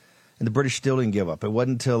fighting? And the British still didn't give up. It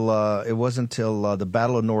wasn't until the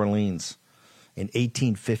Battle of New Orleans in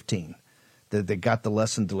 1815 that they got the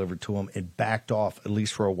lesson delivered to them and backed off, at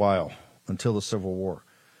least for a while, until the Civil War.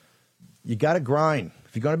 You got to grind.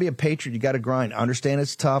 If you're going to be a patriot, you got to grind. I understand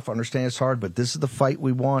it's tough. I understand it's hard, but this is the fight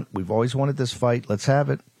we want. We've always wanted this fight. Let's have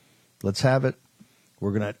it. Let's have it.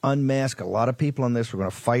 We're going to unmask a lot of people on this. We're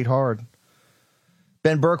going to fight hard.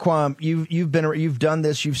 Ben Berquam, you've done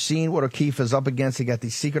this. You've seen what O'Keefe is up against. They got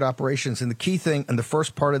these secret operations, and the key thing, and the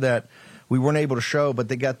first part of that we weren't able to show, but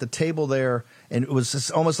they got the table there, and it was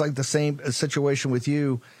just almost like the same situation with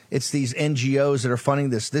you. It's these NGOs that are funding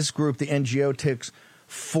this. This group, the NGO, takes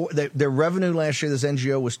their revenue last year. This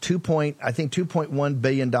NGO was $2.1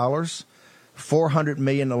 billion, $400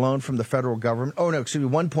 million alone from the federal government. Oh no, excuse me,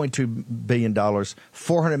 $1.2 billion,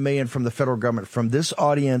 $400 million from the federal government, from this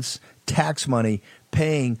audience, tax money,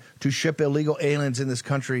 paying to ship illegal aliens in this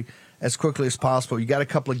country as quickly as possible. You got a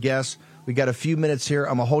couple of guests. We got a few minutes here.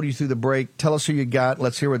 I'm going to hold you through the break. Tell us who you got.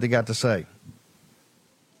 Let's hear what they got to say.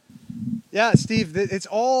 Yeah, Steve, it's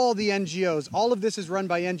all the NGOs. All of this is run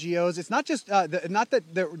by NGOs. It's not just not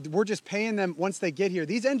that we're just paying them once they get here.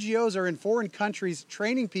 These NGOs are in foreign countries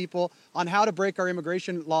training people on how to break our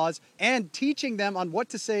immigration laws and teaching them on what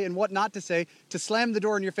to say and what not to say, to slam the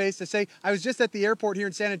door in your face, to say, I was just at the airport here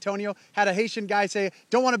in San Antonio, had a Haitian guy say,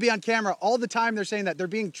 don't want to be on camera. All the time they're saying that. They're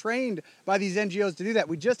being trained by these NGOs to do that.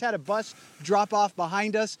 We just had a bus drop off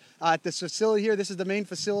behind us at this facility here. This is the main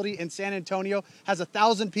facility in San Antonio. Has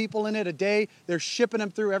 1,000 people in it a day. They're shipping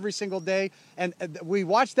them through every single day. And we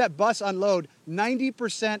watched that bus unload,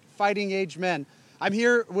 90% fighting age men. I'm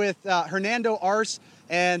here with Hernando Arce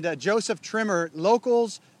and Joseph Trimmer,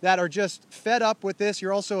 locals that are just fed up with this.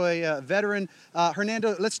 You're also a veteran.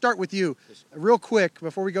 Hernando, let's start with you real quick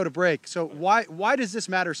before we go to break. So why does this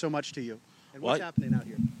matter so much to you? And what's happening out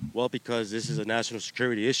here? Well, because this is a national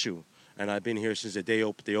security issue. And I've been here since the day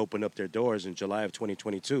they opened up their doors in July of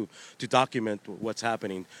 2022 to document what's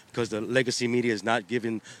happening, because the legacy media is not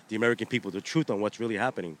giving the American people the truth on what's really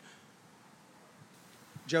happening.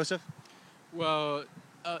 Joseph? Well,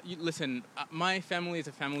 listen, my family is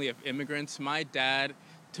a family of immigrants. My dad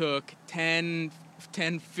took 10,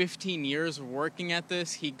 15 years working at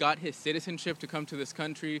this. He got his citizenship to come to this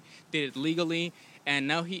country, did it legally, and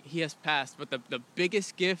now he has passed. But the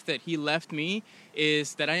biggest gift that he left me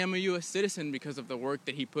is that I am a U.S. citizen because of the work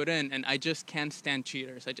that he put in, and I just can't stand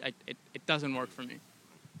cheaters. It doesn't work for me.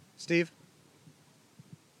 Steve?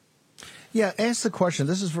 Yeah, ask the question.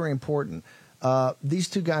 This is very important. These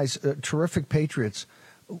two guys, terrific patriots,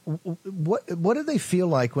 what do they feel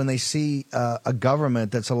like when they see a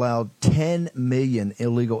government that's allowed 10 million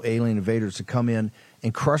illegal alien invaders to come in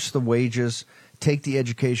and crush the wages, take the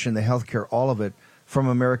education, the health care, all of it, from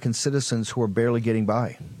American citizens who are barely getting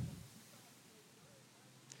by?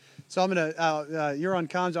 So I'm going to, you're on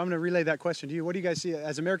comms, I'm going to relay that question to you. What do you guys see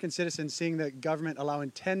as American citizens seeing the government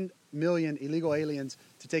allowing 10 million illegal aliens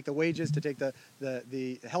to take the wages, to take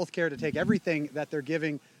the health care, to take everything that they're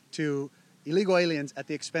giving to illegal aliens at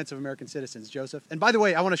the expense of American citizens? Joseph? And by the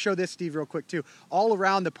way, I want to show this, Steve, real quick, too. All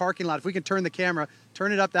around the parking lot, if we can turn the camera,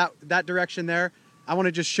 turn it up that direction there. I want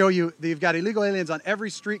to just show you that you've got illegal aliens on every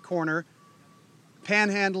street corner,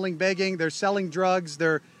 panhandling, begging, they're selling drugs,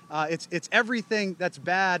 it's everything that's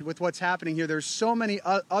bad with what's happening here. There's so many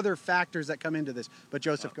other factors that come into this. But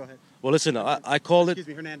Joseph, go ahead. Well, listen, I call it... Excuse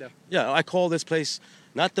me, Hernando. Yeah, I call this place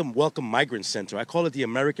not the Welcome Migrant Center. I call it the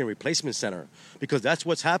American Replacement Center, because that's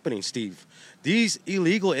what's happening, Steve. These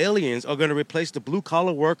illegal aliens are going to replace the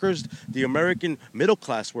blue-collar workers, the American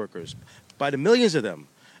middle-class workers, by the millions of them.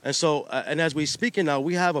 And so, and as we speak now,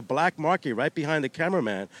 we have a black market right behind the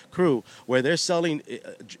cameraman crew where they're selling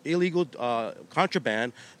illegal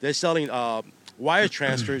contraband. They're selling wire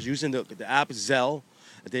transfers using the app Zelle.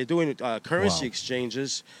 They're doing currency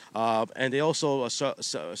exchanges, and they also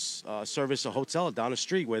service a hotel down the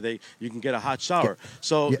street where you can get a hot shower.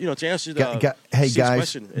 So, to answer the hey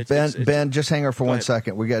guys, question, Ben, just hang on for 1 ahead.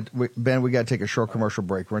 second. We got to take a short commercial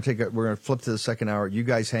break. We're going to flip to the second hour. You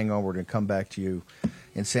guys hang on. We're going to come back to you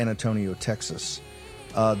in San Antonio, Texas.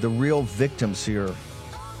 The real victims here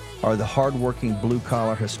are the hardworking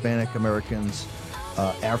blue-collar Hispanic Americans,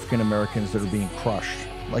 African Americans that are being crushed.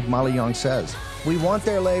 Like Molly Young says, we want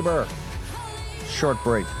their labor. Short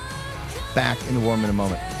break. Back in the warm in a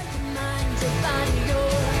moment.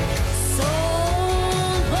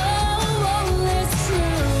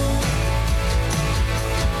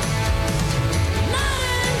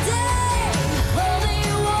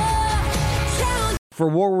 For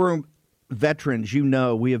War Room veterans,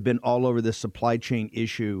 we have been all over this supply chain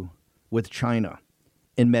issue with China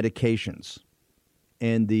and medications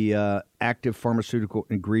and the active pharmaceutical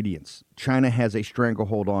ingredients. China has a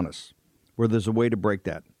stranglehold on us where there's a way to break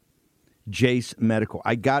that. Jace Medical.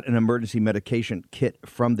 I got an emergency medication kit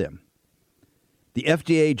from them. The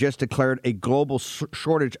FDA just declared a global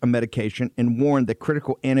shortage of medication and warned that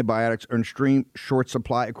critical antibiotics are in extreme short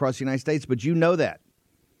supply across the United States. But you know that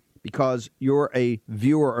because you're a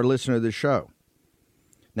viewer or listener of the show.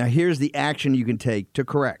 Now, here's the action you can take to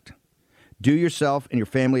correct. Do yourself and your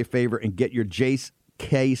family a favor and get your Jace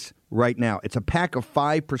case right now. It's a pack of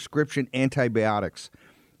 5 prescription antibiotics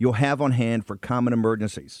you'll have on hand for common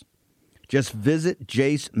emergencies. Just visit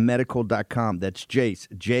jacemedical.com. That's Jace,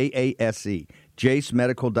 Jase,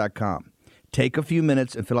 jacemedical.com. Take a few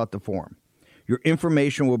minutes and fill out the form. Your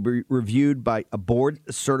information will be reviewed by a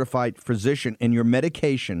board-certified physician, and your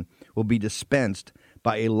medication will be dispensed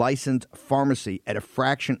by a licensed pharmacy at a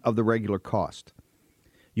fraction of the regular cost.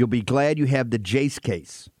 You'll be glad you have the Jace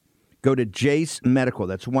case. Go to Jace Medical,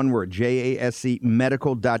 that's one word, Jase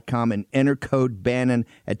medical.com, and enter code Bannon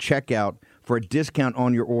at checkout for a discount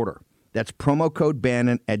on your order. That's promo code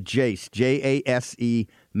Bannon at Jace, Jase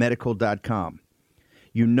medical.com.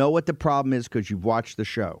 You know what the problem is because you've watched the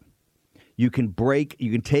show. You can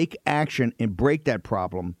take action and break that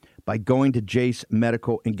problem by going to Jace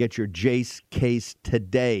Medical and get your Jace case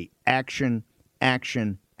today. Action,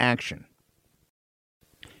 action, action.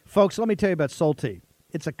 Folks, let me tell you about Solti.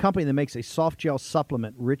 It's a company that makes a soft gel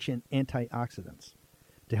supplement rich in antioxidants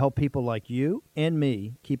to help people like you and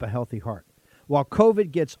me keep a healthy heart. While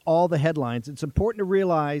COVID gets all the headlines, it's important to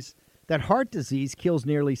realize that heart disease kills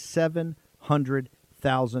nearly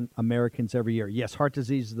 700,000 Americans every year. Yes, heart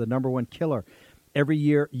disease is the number one killer every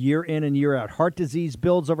year, year in and year out. Heart disease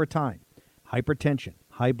builds over time. Hypertension,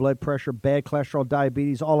 high blood pressure, bad cholesterol,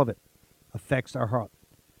 diabetes, all of it affects our heart.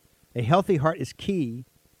 A healthy heart is key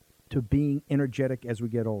to being energetic as we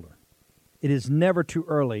get older. It is never too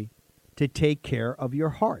early to take care of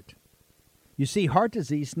your heart. You see, heart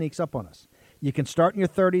disease sneaks up on us. You can start in your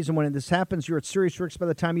 30s, and when this happens, you're at serious risk by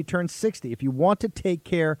the time you turn 60. If you want to take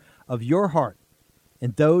care of your heart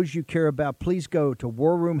and those you care about, please go to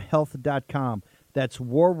warroomhealth.com. That's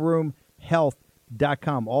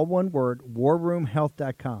warroomhealth.com. All one word,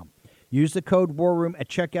 warroomhealth.com. Use the code WARROOM at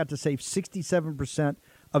checkout to save 67%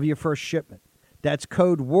 of your first shipment. That's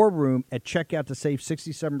code WARROOM at checkout to save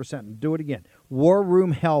 67%. And do it again.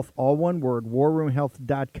 Warroom Health, all one word,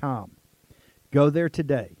 warroomhealth.com. Go there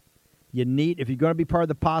today. If you're going to be part of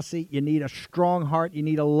the posse, you need a strong heart. You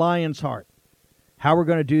need a lion's heart. How we're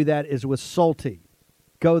going to do that is with Solti.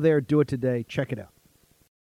 Go there, do it today. Check it out.